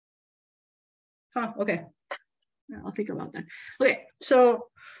 okay, I'll think about that. Okay, so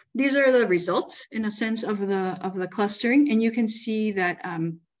these are the results in a sense of the clustering, and you can see that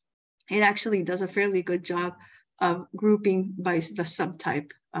it actually does a fairly good job of grouping by the subtype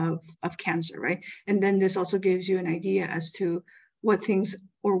of cancer, right? And then this also gives you an idea as to what things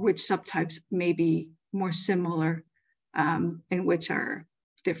or which subtypes may be more similar and which are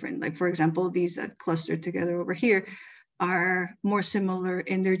different. Like for example, these that clustered together over here are more similar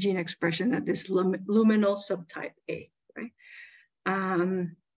in their gene expression than this luminal subtype A, right?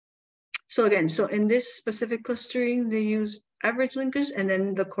 So again, so in this specific clustering, they use average linkers and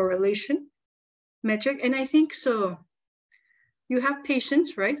then the correlation metric. And I think so you have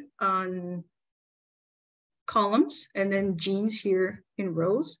patients, right, on columns and then genes here in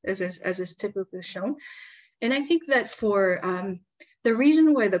rows, as is typically shown. And I think that for the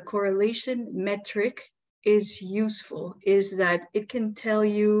reason why the correlation metric is useful is that it can tell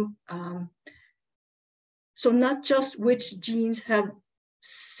you, so not just which genes have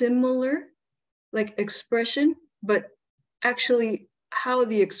similar expression, but actually how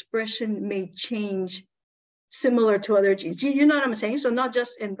the expression may change similar to other genes. You know what I'm saying? So not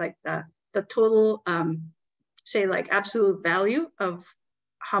just in the total, say absolute value of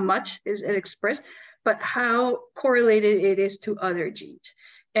how much is it expressed, but how correlated it is to other genes.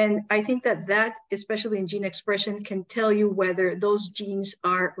 And I think that especially in gene expression, can tell you whether those genes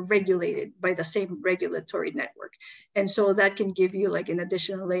are regulated by the same regulatory network. And so that can give you an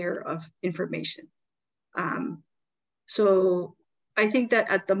additional layer of information. So I think that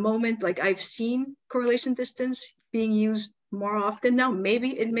at the moment, I've seen correlation distance being used more often now.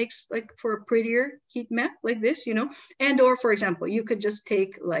 Maybe it makes for a prettier heat map like this, and or for example, you could just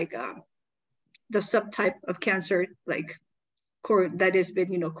take the subtype of cancer, that has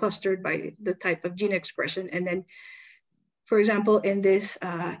been, you know, clustered by the type of gene expression. And then, for example, in this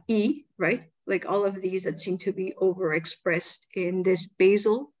E, right, like all of these that seem to be overexpressed in this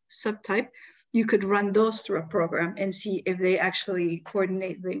basal subtype, you could run those through a program and see if they actually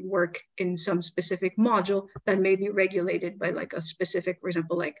coordinate the work in some specific module that may be regulated by like a specific, for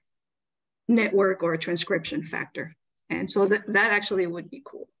example, like network or a transcription factor. And so that actually would be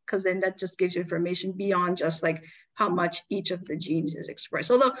cool, because then that just gives you information beyond just like how much each of the genes is expressed.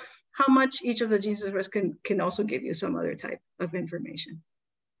 Although how much each of the genes is expressed can also give you some other type of information.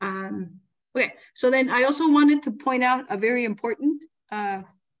 Okay, so then I also wanted to point out a very important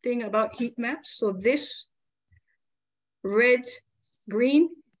thing about heat maps. So this red, green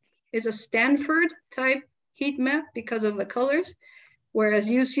is a Stanford type heat map because of the colors, whereas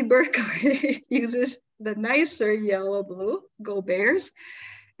UC Berkeley uses the nicer yellow, blue, go Bears.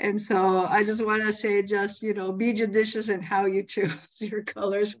 And so I just want to say, just, you know, be judicious in how you choose your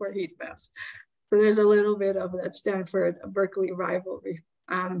colors for heat maps. So there's a little bit of that Stanford Berkeley rivalry.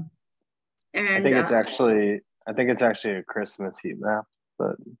 And I think it's actually a Christmas heat map,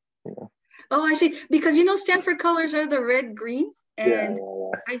 but yeah. Oh, I see. Because, you know, Stanford colors are the red, green, and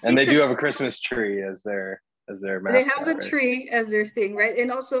I think they do have a Christmas tree as their mascot. They have the right? tree as their thing, right?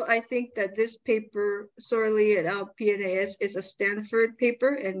 And also, I think that this paper, Sorley et al. PNAS, is a Stanford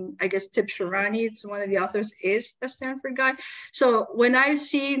paper, and I guess Tibshirani, it's one of the authors, is a Stanford guy. So when I've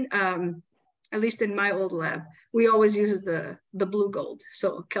seen, at least in my old lab, we always use the blue gold,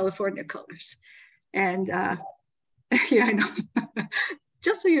 so California colors. And yeah, I know,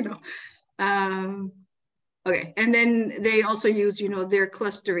 just so you know. Okay, and then they also use, you know, their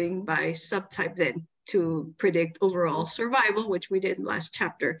clustering by subtype then to predict overall survival, which we did last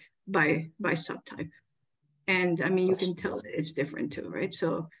chapter by subtype. And I mean, you can tell that it's different too, right?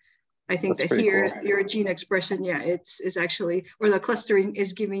 So I think that here, cool. Your gene expression, yeah, is actually, or the clustering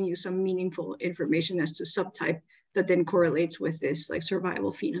is giving you some meaningful information as to subtype that then correlates with this like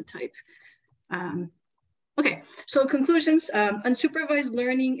survival phenotype. Okay, so conclusions. Unsupervised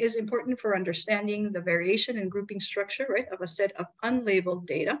learning is important for understanding the variation and grouping structure, right, of a set of unlabeled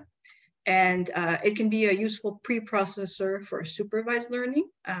data. And it can be a useful preprocessor for supervised learning.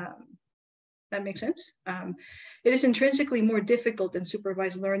 That makes sense. It is intrinsically more difficult than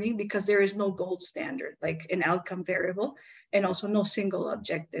supervised learning because there is no gold standard, like an outcome variable, and also no single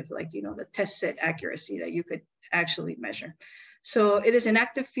objective, like, you know, the test set accuracy that you could actually measure. So it is an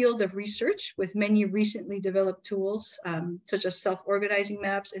active field of research with many recently developed tools, such as self-organizing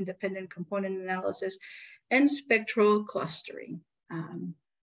maps, independent component analysis, and spectral clustering.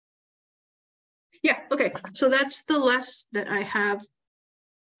 Yeah, okay, so that's the last that I have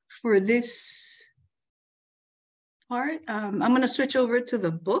for this part. I'm gonna switch over to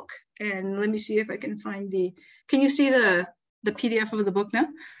the book, and let me see if I can find can you see the PDF of the book now?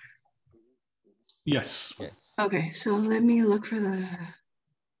 Yes. Yes. Okay, so let me look for the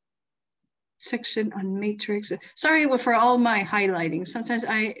section on matrix. Sorry for all my highlighting. Sometimes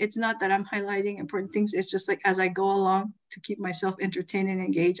it's not that I'm highlighting important things. It's just like as I go along to keep myself entertained and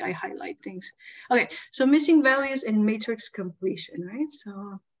engaged, I highlight things. Okay, so missing values and matrix completion, right?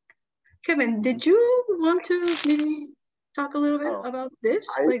 So Kevin, did you want to maybe talk a little bit about this?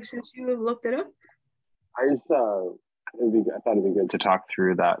 Like since you looked it up? I thought it'd be good to talk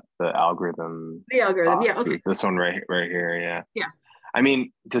through the algorithm. The algorithm, yeah, okay. This one right here, yeah. Yeah. I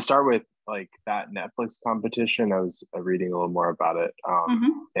mean, to start with, like that Netflix competition, I was reading a little more about it,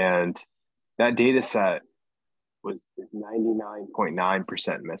 and that data set is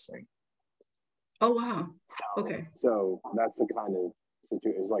 99.9% missing. Oh wow! So, okay. So that's the kind of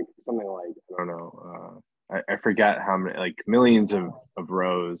situation. It's like something like, I don't know. I forget how many, like millions of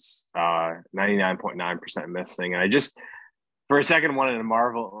rows, 99.9% missing. And I just, for a second, wanted to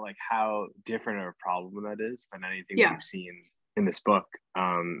marvel like how different of a problem that is than anything we've seen in this book.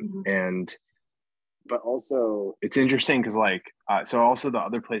 But also it's interesting because like, so also the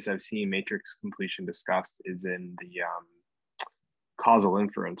other place I've seen matrix completion discussed is in the causal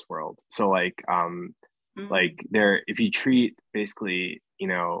inference world. So like, like there, if you treat basically, you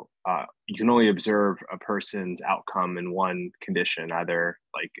know, you can only observe a person's outcome in one condition, either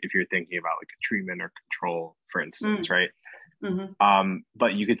like if you're thinking about like a treatment or control, for instance, right?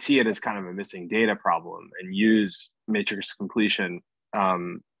 But you could see it as kind of a missing data problem and use matrix completion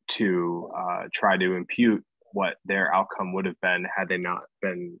to try to impute what their outcome would have been had they not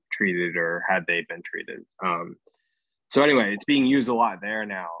been treated or had they been treated. So anyway, it's being used a lot there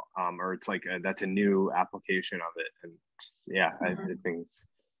now, or it's like that's a new application of it, and yeah, I think it's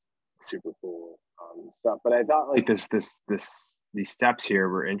super cool stuff. But I thought like this these steps here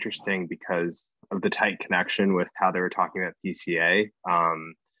were interesting because of the tight connection with how they were talking about PCA.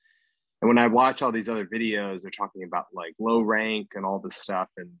 And when I watch all these other videos, they're talking about like low rank and all this stuff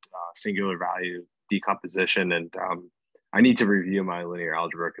and singular value decomposition. And I need to review my linear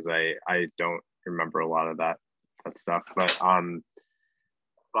algebra because I don't remember a lot of that stuff.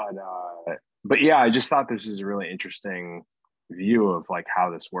 But yeah, I just thought this is a really interesting view of like how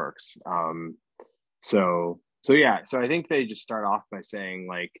this works. So I think they just start off by saying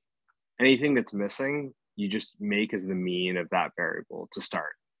like anything that's missing, you just make as the mean of that variable to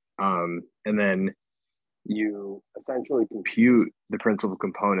start. And then you essentially compute the principal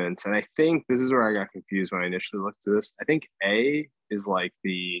components. And I think this is where I got confused when I initially looked at this. I think A is like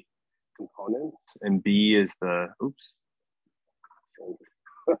the components and B is the, oops.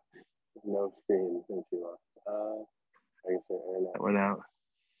 No screen since you left. I guess the internet went out.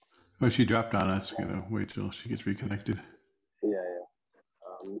 Oh, she dropped on us. Gonna wait till she gets reconnected. Yeah.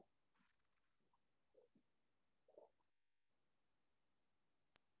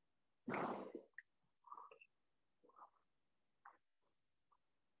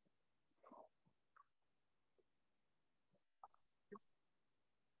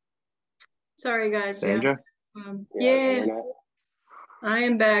 Sorry, guys. Sandra? Yeah, I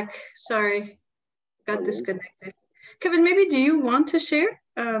am back. Sorry, got disconnected. Kevin, maybe do you want to share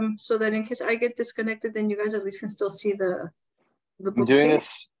so that in case I get disconnected, then you guys at least can still see the book I'm doing page?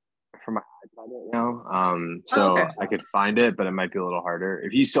 This from my iPad right now, so okay. I could find it, but it might be a little harder.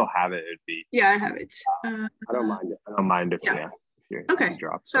 If you still have it, it'd be. Yeah, I have it. I don't mind it. I don't mind if you're okay.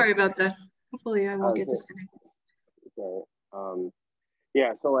 dropped. Sorry about that. Hopefully, I won't get disconnected. Okay.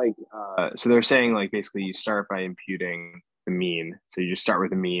 Yeah, so like, so they're saying like basically you start by imputing the mean. So you just start with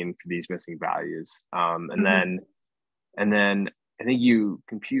the mean for these missing values, and then I think you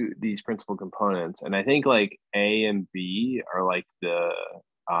compute these principal components, and I think like A and B are like the,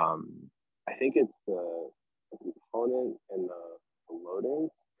 I think it's the component and the loading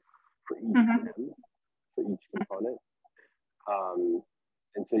for each component,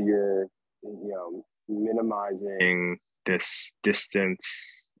 and so you're minimizing this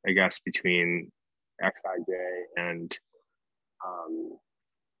distance, I guess, between xij and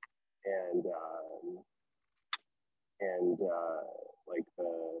like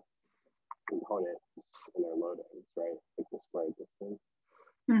the components and their loadings, right? Like the square distance.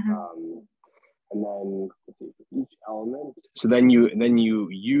 And then let's see, for each element. So then you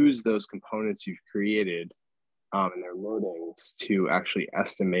use those components you've created and their loadings to actually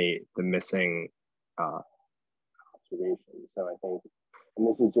estimate the missing observations. So I think, and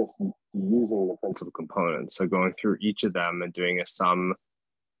this is just using the principal components. So going through each of them and doing a sum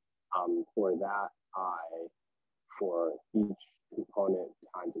for that I for each component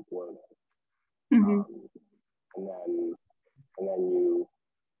times its loading. And then you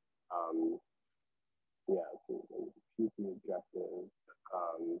compute the objective.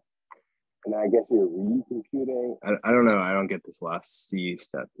 And I guess you're recomputing. I don't know. I don't get this last C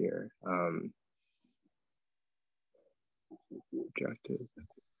step here. Objective.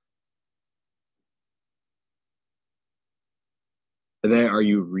 And then are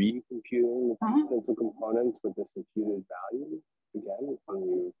you recomputing the principal components with this imputed value again? And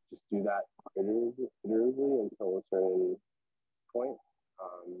you just do that iteratively until a certain point?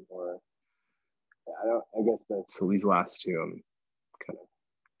 Or I guess that's these last two. I'm kind of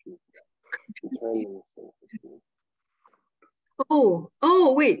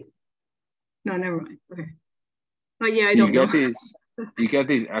Oh, wait. No, never mind. Okay. But yeah, I don't know. You get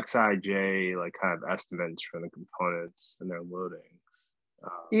these xij like kind of estimates for the components and their loadings.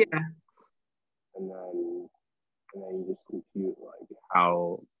 And then you just compute like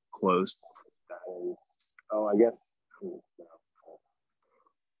how close that is. Oh, I guess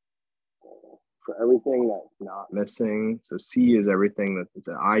for everything that's not missing. So C is everything that it's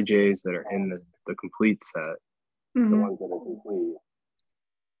the IJs that are in the complete set, the ones that are complete.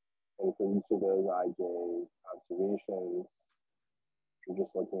 And for each of those IJ observations, you're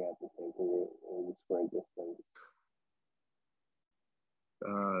just looking at the same thing in the square distance.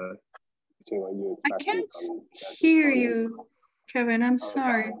 Between what you expect. I can't hear you, Kevin. I'm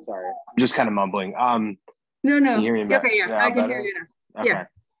sorry. Sorry. I'm just kind of mumbling. No. Can you hear me okay, yeah, I can hear you now. Okay.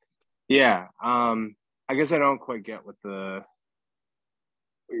 Yeah. I guess I don't quite get what you're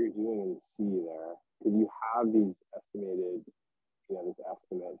doing in C there. Because you have these estimated, this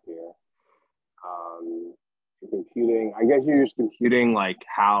estimate here. You're computing, I guess you're just computing like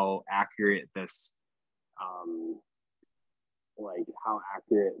how accurate this, like how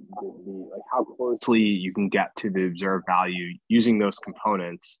accurate like how closely you can get to the observed value using those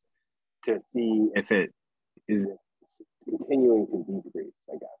components to see if it is continuing to decrease,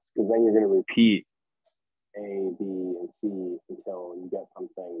 I guess, because then you're going to repeat A, B, and C until you get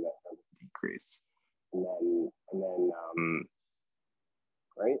something that doesn't decrease, and then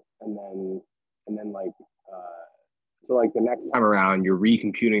right, and then like so like the next time around, you're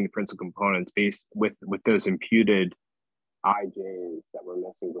recomputing the principal components based with those imputed IJs that were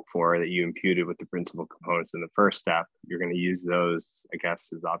missing before that you imputed with the principal components in the first step. You're going to use those, I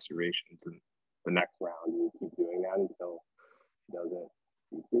guess, as observations, and the next round you keep doing that until it doesn't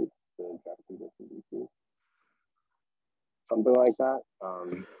decrease, the objective doesn't decrease. Something like that.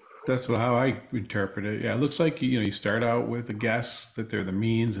 That's how I interpret it. Yeah, it looks like you start out with a guess that they're the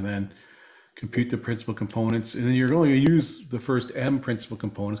means, and then compute the principal components, and then you're only going to use the first M principal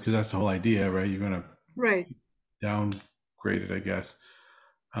components because that's the whole idea, right? You're going to downgrade it, I guess.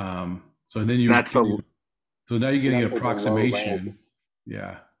 So then so now you're getting an approximation.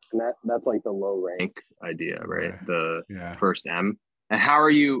 Yeah. And that's like the low rank idea, right? The first M. And how are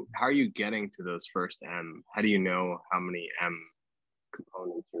you getting to those first M? How do you know how many M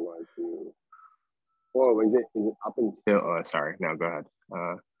components you're going to? Oh, is it up until? Oh, sorry. No, go ahead.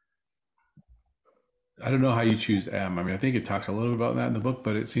 I don't know how you choose M. I mean, I think it talks a little bit about that in the book,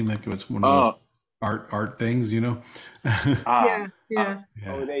 but it seemed like it was one of those art things, Yeah.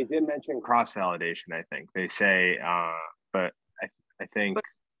 Oh, they did mention cross validation. I think they say, but I think,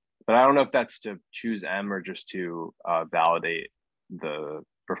 but I don't know if that's to choose M or just to validate the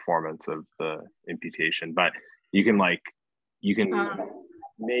performance of the imputation. But you can make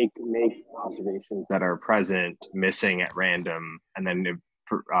observations that are present, missing at random, and then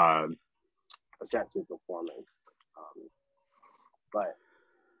assess your performance. But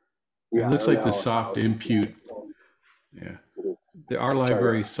it looks like the soft impute. Yeah. The R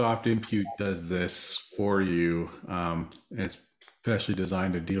library soft impute does this for you. And it's especially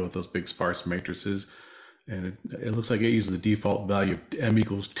designed to deal with those big sparse matrices. And it looks like it uses the default value of M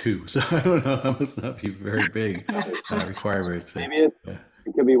equals 2. So I don't know, that must not be very big requirements. Maybe it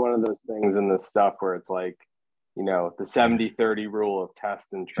could be one of those things in this stuff where it's like, the 70-30 rule of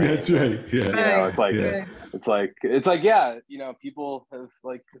test and train. That's right. Yeah. It's like, people have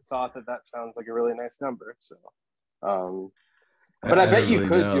like thought that sounds like a really nice number. So, but I bet you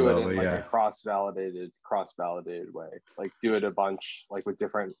could do it in a cross-validated way. Like do it a bunch, like with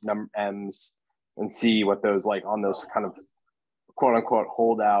different M's, and see what those like on those kind of quote unquote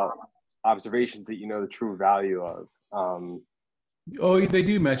holdout observations that the true value of. They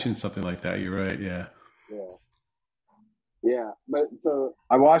do mention something like that. You're right. Yeah. Yeah, but so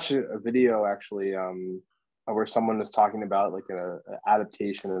I watched a video actually where someone was talking about like an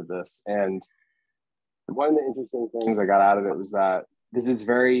adaptation of this, and one of the interesting things I got out of it was that this is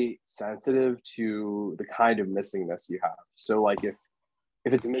very sensitive to the kind of missingness you have. So like if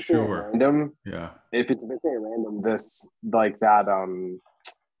it's missing at random, if it's missing at random, this like that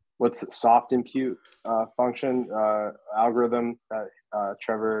what's the soft impute function algorithm that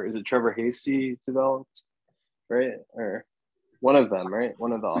Trevor Hastie developed, right? Or one of them, right?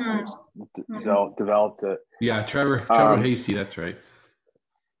 One of the authors developed it. Yeah, Trevor Hastie, that's right.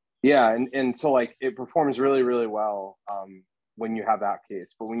 Yeah, and so like it performs really, really well when you have that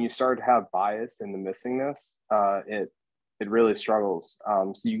case. But when you start to have bias in the missingness, it really struggles.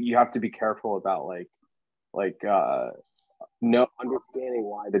 So you have to be careful about understanding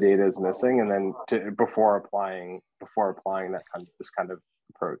why the data is missing, and then before applying this kind of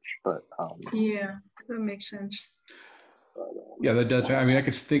approach. But that makes sense. Yeah, that does. I mean, I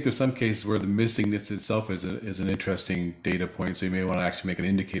could think of some cases where the missingness itself is an interesting data point. So you may want to actually make an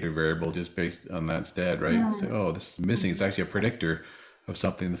indicator variable just based on that instead, right? Say, this is missing. It's actually a predictor of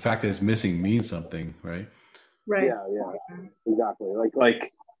something. The fact that it's missing means something, right? Right. Yeah, exactly.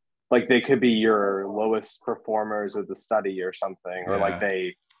 Like they could be your lowest performers of the study or something, or like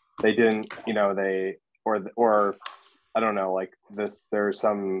they didn't, or I don't know, like this. There's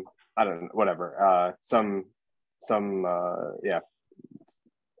some, I don't know, whatever. Some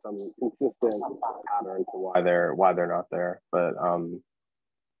consistent pattern to why they're not there. But I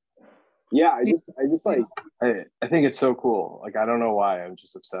think it's so cool. Like I don't know why, I'm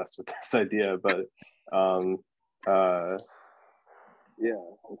just obsessed with this idea, but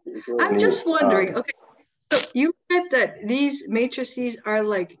it's really I'm just wondering. Okay, so you said that these matrices are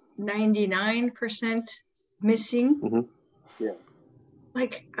like 99% missing. Mm-hmm. Yeah.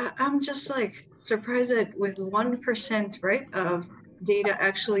 Like I'm just like surprised that with 1%, right, of data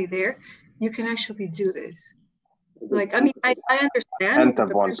actually there, you can actually do this. Like, I mean, I understand. 10th of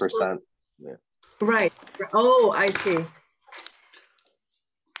 1%. Yeah. Right. Oh, I see.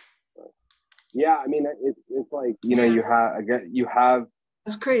 Yeah, I mean, it's like you have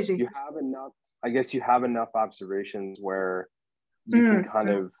that's crazy. You have enough I guess you have enough observations where you can kind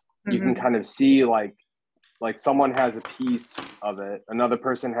of you can kind of see like someone has a piece of it, another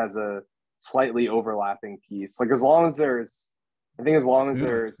person has a slightly overlapping piece. Like as long as there's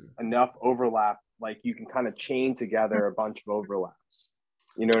enough overlap, like you can kind of chain together a bunch of overlaps.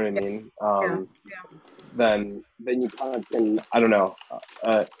 You know what I mean? Then you kind of can, I don't know.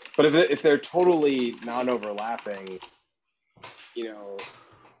 But if they're totally non-overlapping, you know,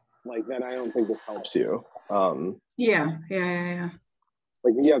 like then I don't think this helps you. Like you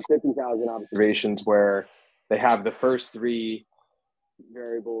have 50,000 observations where they have the first 3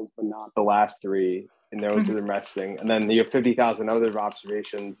 variables but not the last 3, and those are messing, and then you have 50,000 other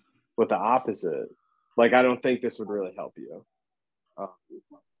observations with the opposite. Like I don't think this would really help you.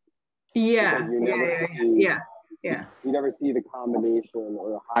 You never see the combination or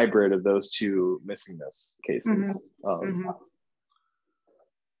the hybrid of those 2 missingness cases.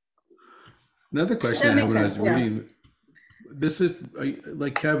 Another question I had when I was reading, this is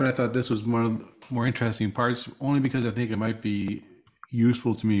like Kevin, I thought this was one of the more interesting parts, only because I think it might be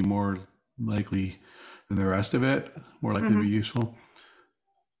useful to me more likely than the rest of it, more likely to be useful.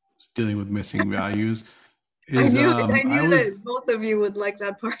 It's dealing with missing values. I knew that both of you would like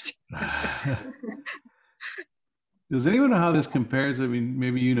that part. Does anyone know how this compares? I mean,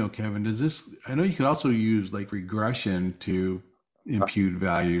 maybe you know, Kevin, I know you could also use like regression to impute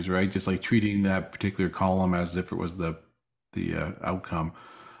values, right? Just like treating that particular column as if it was the outcome,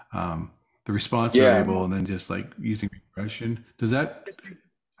 the response variable, and then just like using regression. Does that?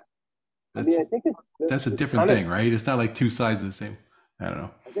 I think that's a different thing, right? It's not like 2 sides of the same. I don't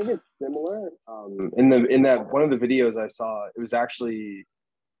know. I think it's similar. In that one of the videos I saw, it was actually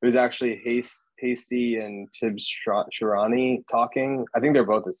Hastie and Tibshirani talking. I think they're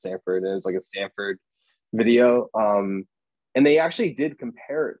both at Stanford. And it was like a Stanford video. And they actually did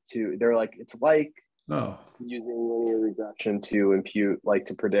compare it to, they're like, it's like using linear regression to impute, like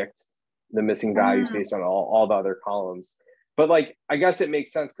to predict the missing values based on all the other columns. But like, I guess it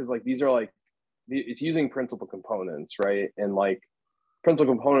makes sense because like, these are like, it's using principal components, right? And like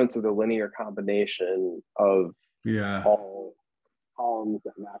principal components are the linear combination of all columns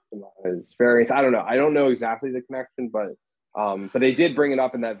that maximize variance. I don't know. I don't know exactly the connection, but they did bring it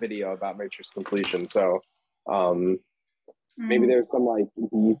up in that video about matrix completion. So maybe there's some like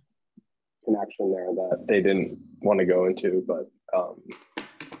deep connection there that they didn't want to go into, but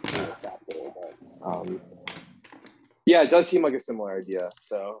yeah, it does seem like a similar idea.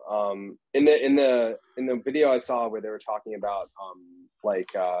 So in the video I saw where they were talking about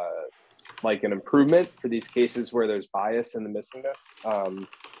like an improvement for these cases where there's bias in the missingness,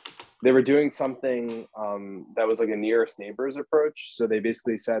 they were doing something that was like a nearest neighbors approach. So they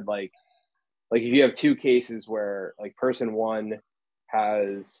basically said like if you have 2 cases where like person 1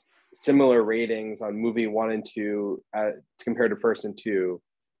 has similar ratings on movie 1 and 2 compared to person 2,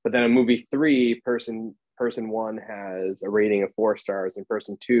 but then in movie 3, person 1 has a rating of 4 stars and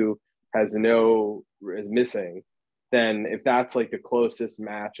person 2 is missing, then if that's like the closest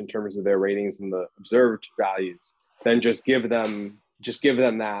match in terms of their ratings and the observed values, then just give them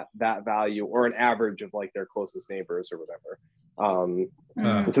that value or an average of like their closest neighbors or whatever.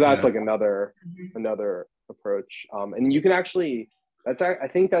 So that's like another approach. And you can actually, I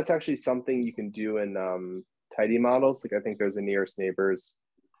think that's actually something you can do in tidy models. Like I think there's a nearest neighbors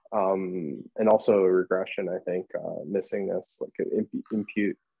and also a regression, I think, missingness, like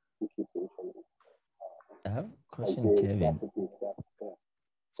impute. I have a question, Kevin.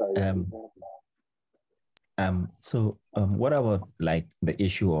 Sorry. So what about like the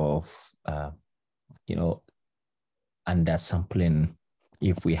issue of undersampling?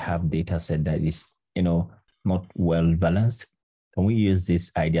 If we have data set that is not well balanced, can we use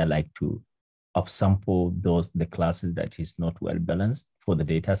this idea like to upsample the classes that is not well balanced for the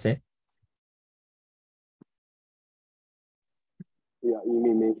data set? Yeah, you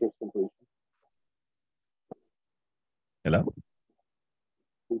mean matrix completion? Hello?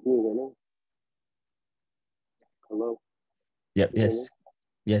 Can you hear me? Hello? Yep, yes.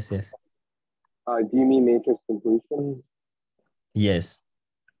 Do you mean matrix completion? Yes.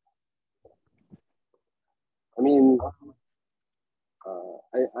 I mean,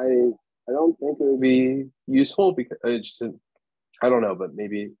 I don't think it would be useful because I don't know, but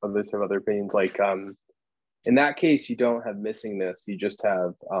maybe others have other opinions. Like in that case, you don't have missingness. You just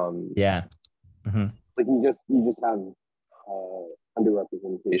have like you just have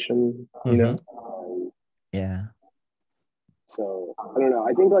underrepresentation. You know. So I don't know.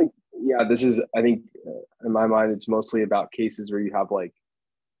 I think like I think in my mind it's mostly about cases where you have like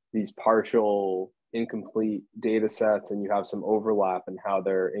these partial incomplete data sets and you have some overlap in how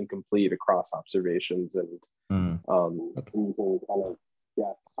they're incomplete across observations, and and you can kind of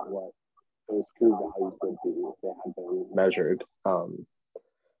guess what those true values would be if they had been measured.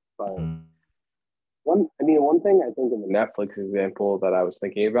 But one thing I think in the Netflix example that I was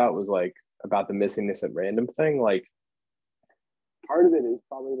thinking about was like about the missingness at random thing. Like, part of it is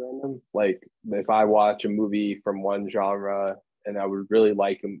probably random. Like, if I watch a movie from one genre and I would really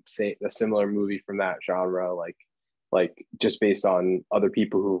like say a similar movie from that genre, like just based on other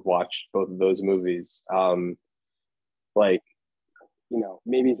people who've watched both of those movies, like, you know,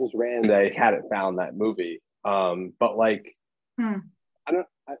 maybe it's just random that I hadn't found that movie. But like,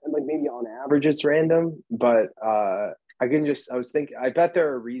 like maybe on average it's random, but I was thinking, I bet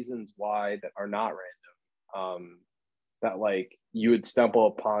there are reasons why that are not random. That like you would stumble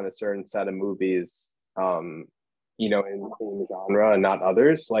upon a certain set of movies, you know, in the same genre and not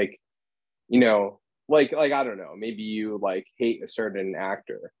others. Like, you know, like I don't know, maybe you like hate a certain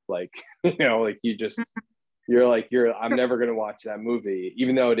actor, like, you know, like I'm never gonna watch that movie,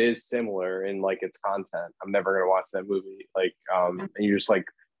 even though it is similar in like its content. I'm never gonna watch that movie. Like, and you're just like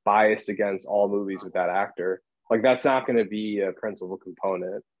biased against all movies with that actor. Like, that's not gonna be a principal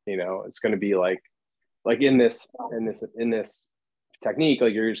component. You know, it's gonna be like in this technique,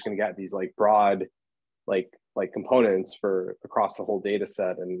 like you're just gonna get these like broad like components for across the whole data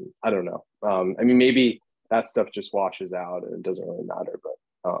set. And I don't know. I mean, maybe that stuff just washes out and it doesn't really matter, but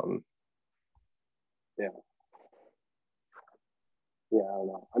yeah. Yeah, I don't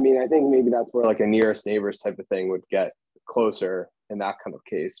know. I mean, I think maybe that's where like a nearest neighbors type of thing would get closer in that kind of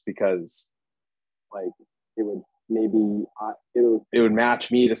case, because like it would maybe it would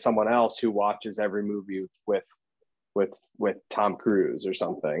match me to someone else who watches every movie with Tom Cruise or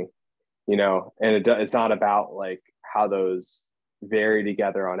something, you know. And it's not about like how those vary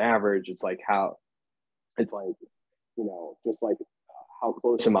together on average. It's like how it's like, you know, just like how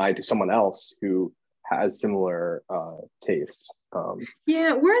close am I to someone else who has similar taste.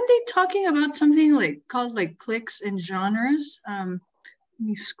 Yeah, weren't they talking about something like called like clicks and genres? Let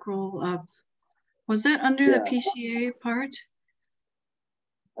me scroll up. Was that under the PCA part?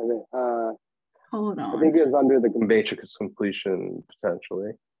 I think, hold on. I think it was under the matrix completion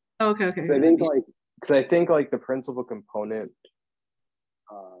potentially. Okay. Because I think like the principal component.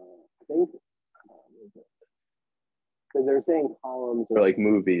 I think because they're saying columns are like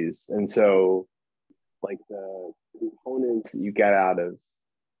movies, and so like the components that you get out of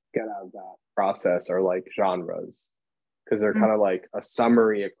that process are like genres, because they're kind of like a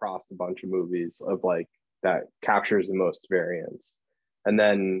summary across a bunch of movies of like that captures the most variance. And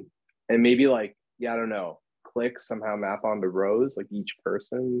maybe like, yeah, I don't know, clicks somehow map onto rows, like each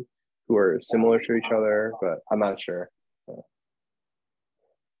person who are similar to each other, but I'm not sure.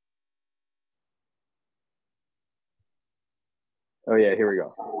 Oh yeah, here we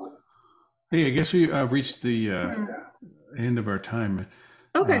go. Hey, I guess we've reached the end of our time.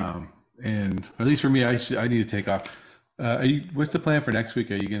 Okay. And at least for me, I need to take off. What's the plan for next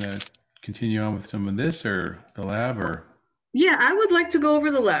week? Are you going to continue on with some of this or the lab, or? Yeah, I would like to go over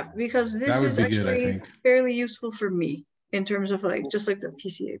the lab, because this is actually good, fairly useful for me in terms of like just like the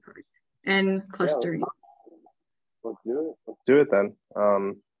PCA part and clustering. Let's do it then.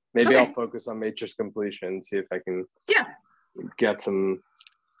 Maybe I'll focus on matrix completion, see if I can get some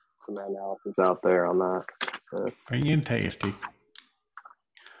analysis out there on that. Fantastic.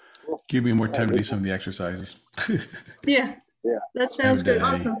 Give me more time to do some of the exercises. Yeah, that sounds good.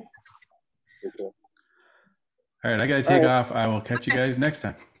 Awesome. All right, I got to take off. I will catch you guys next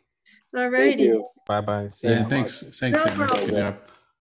time. All righty. Bye-bye. See you. Thanks. No problem. Good job.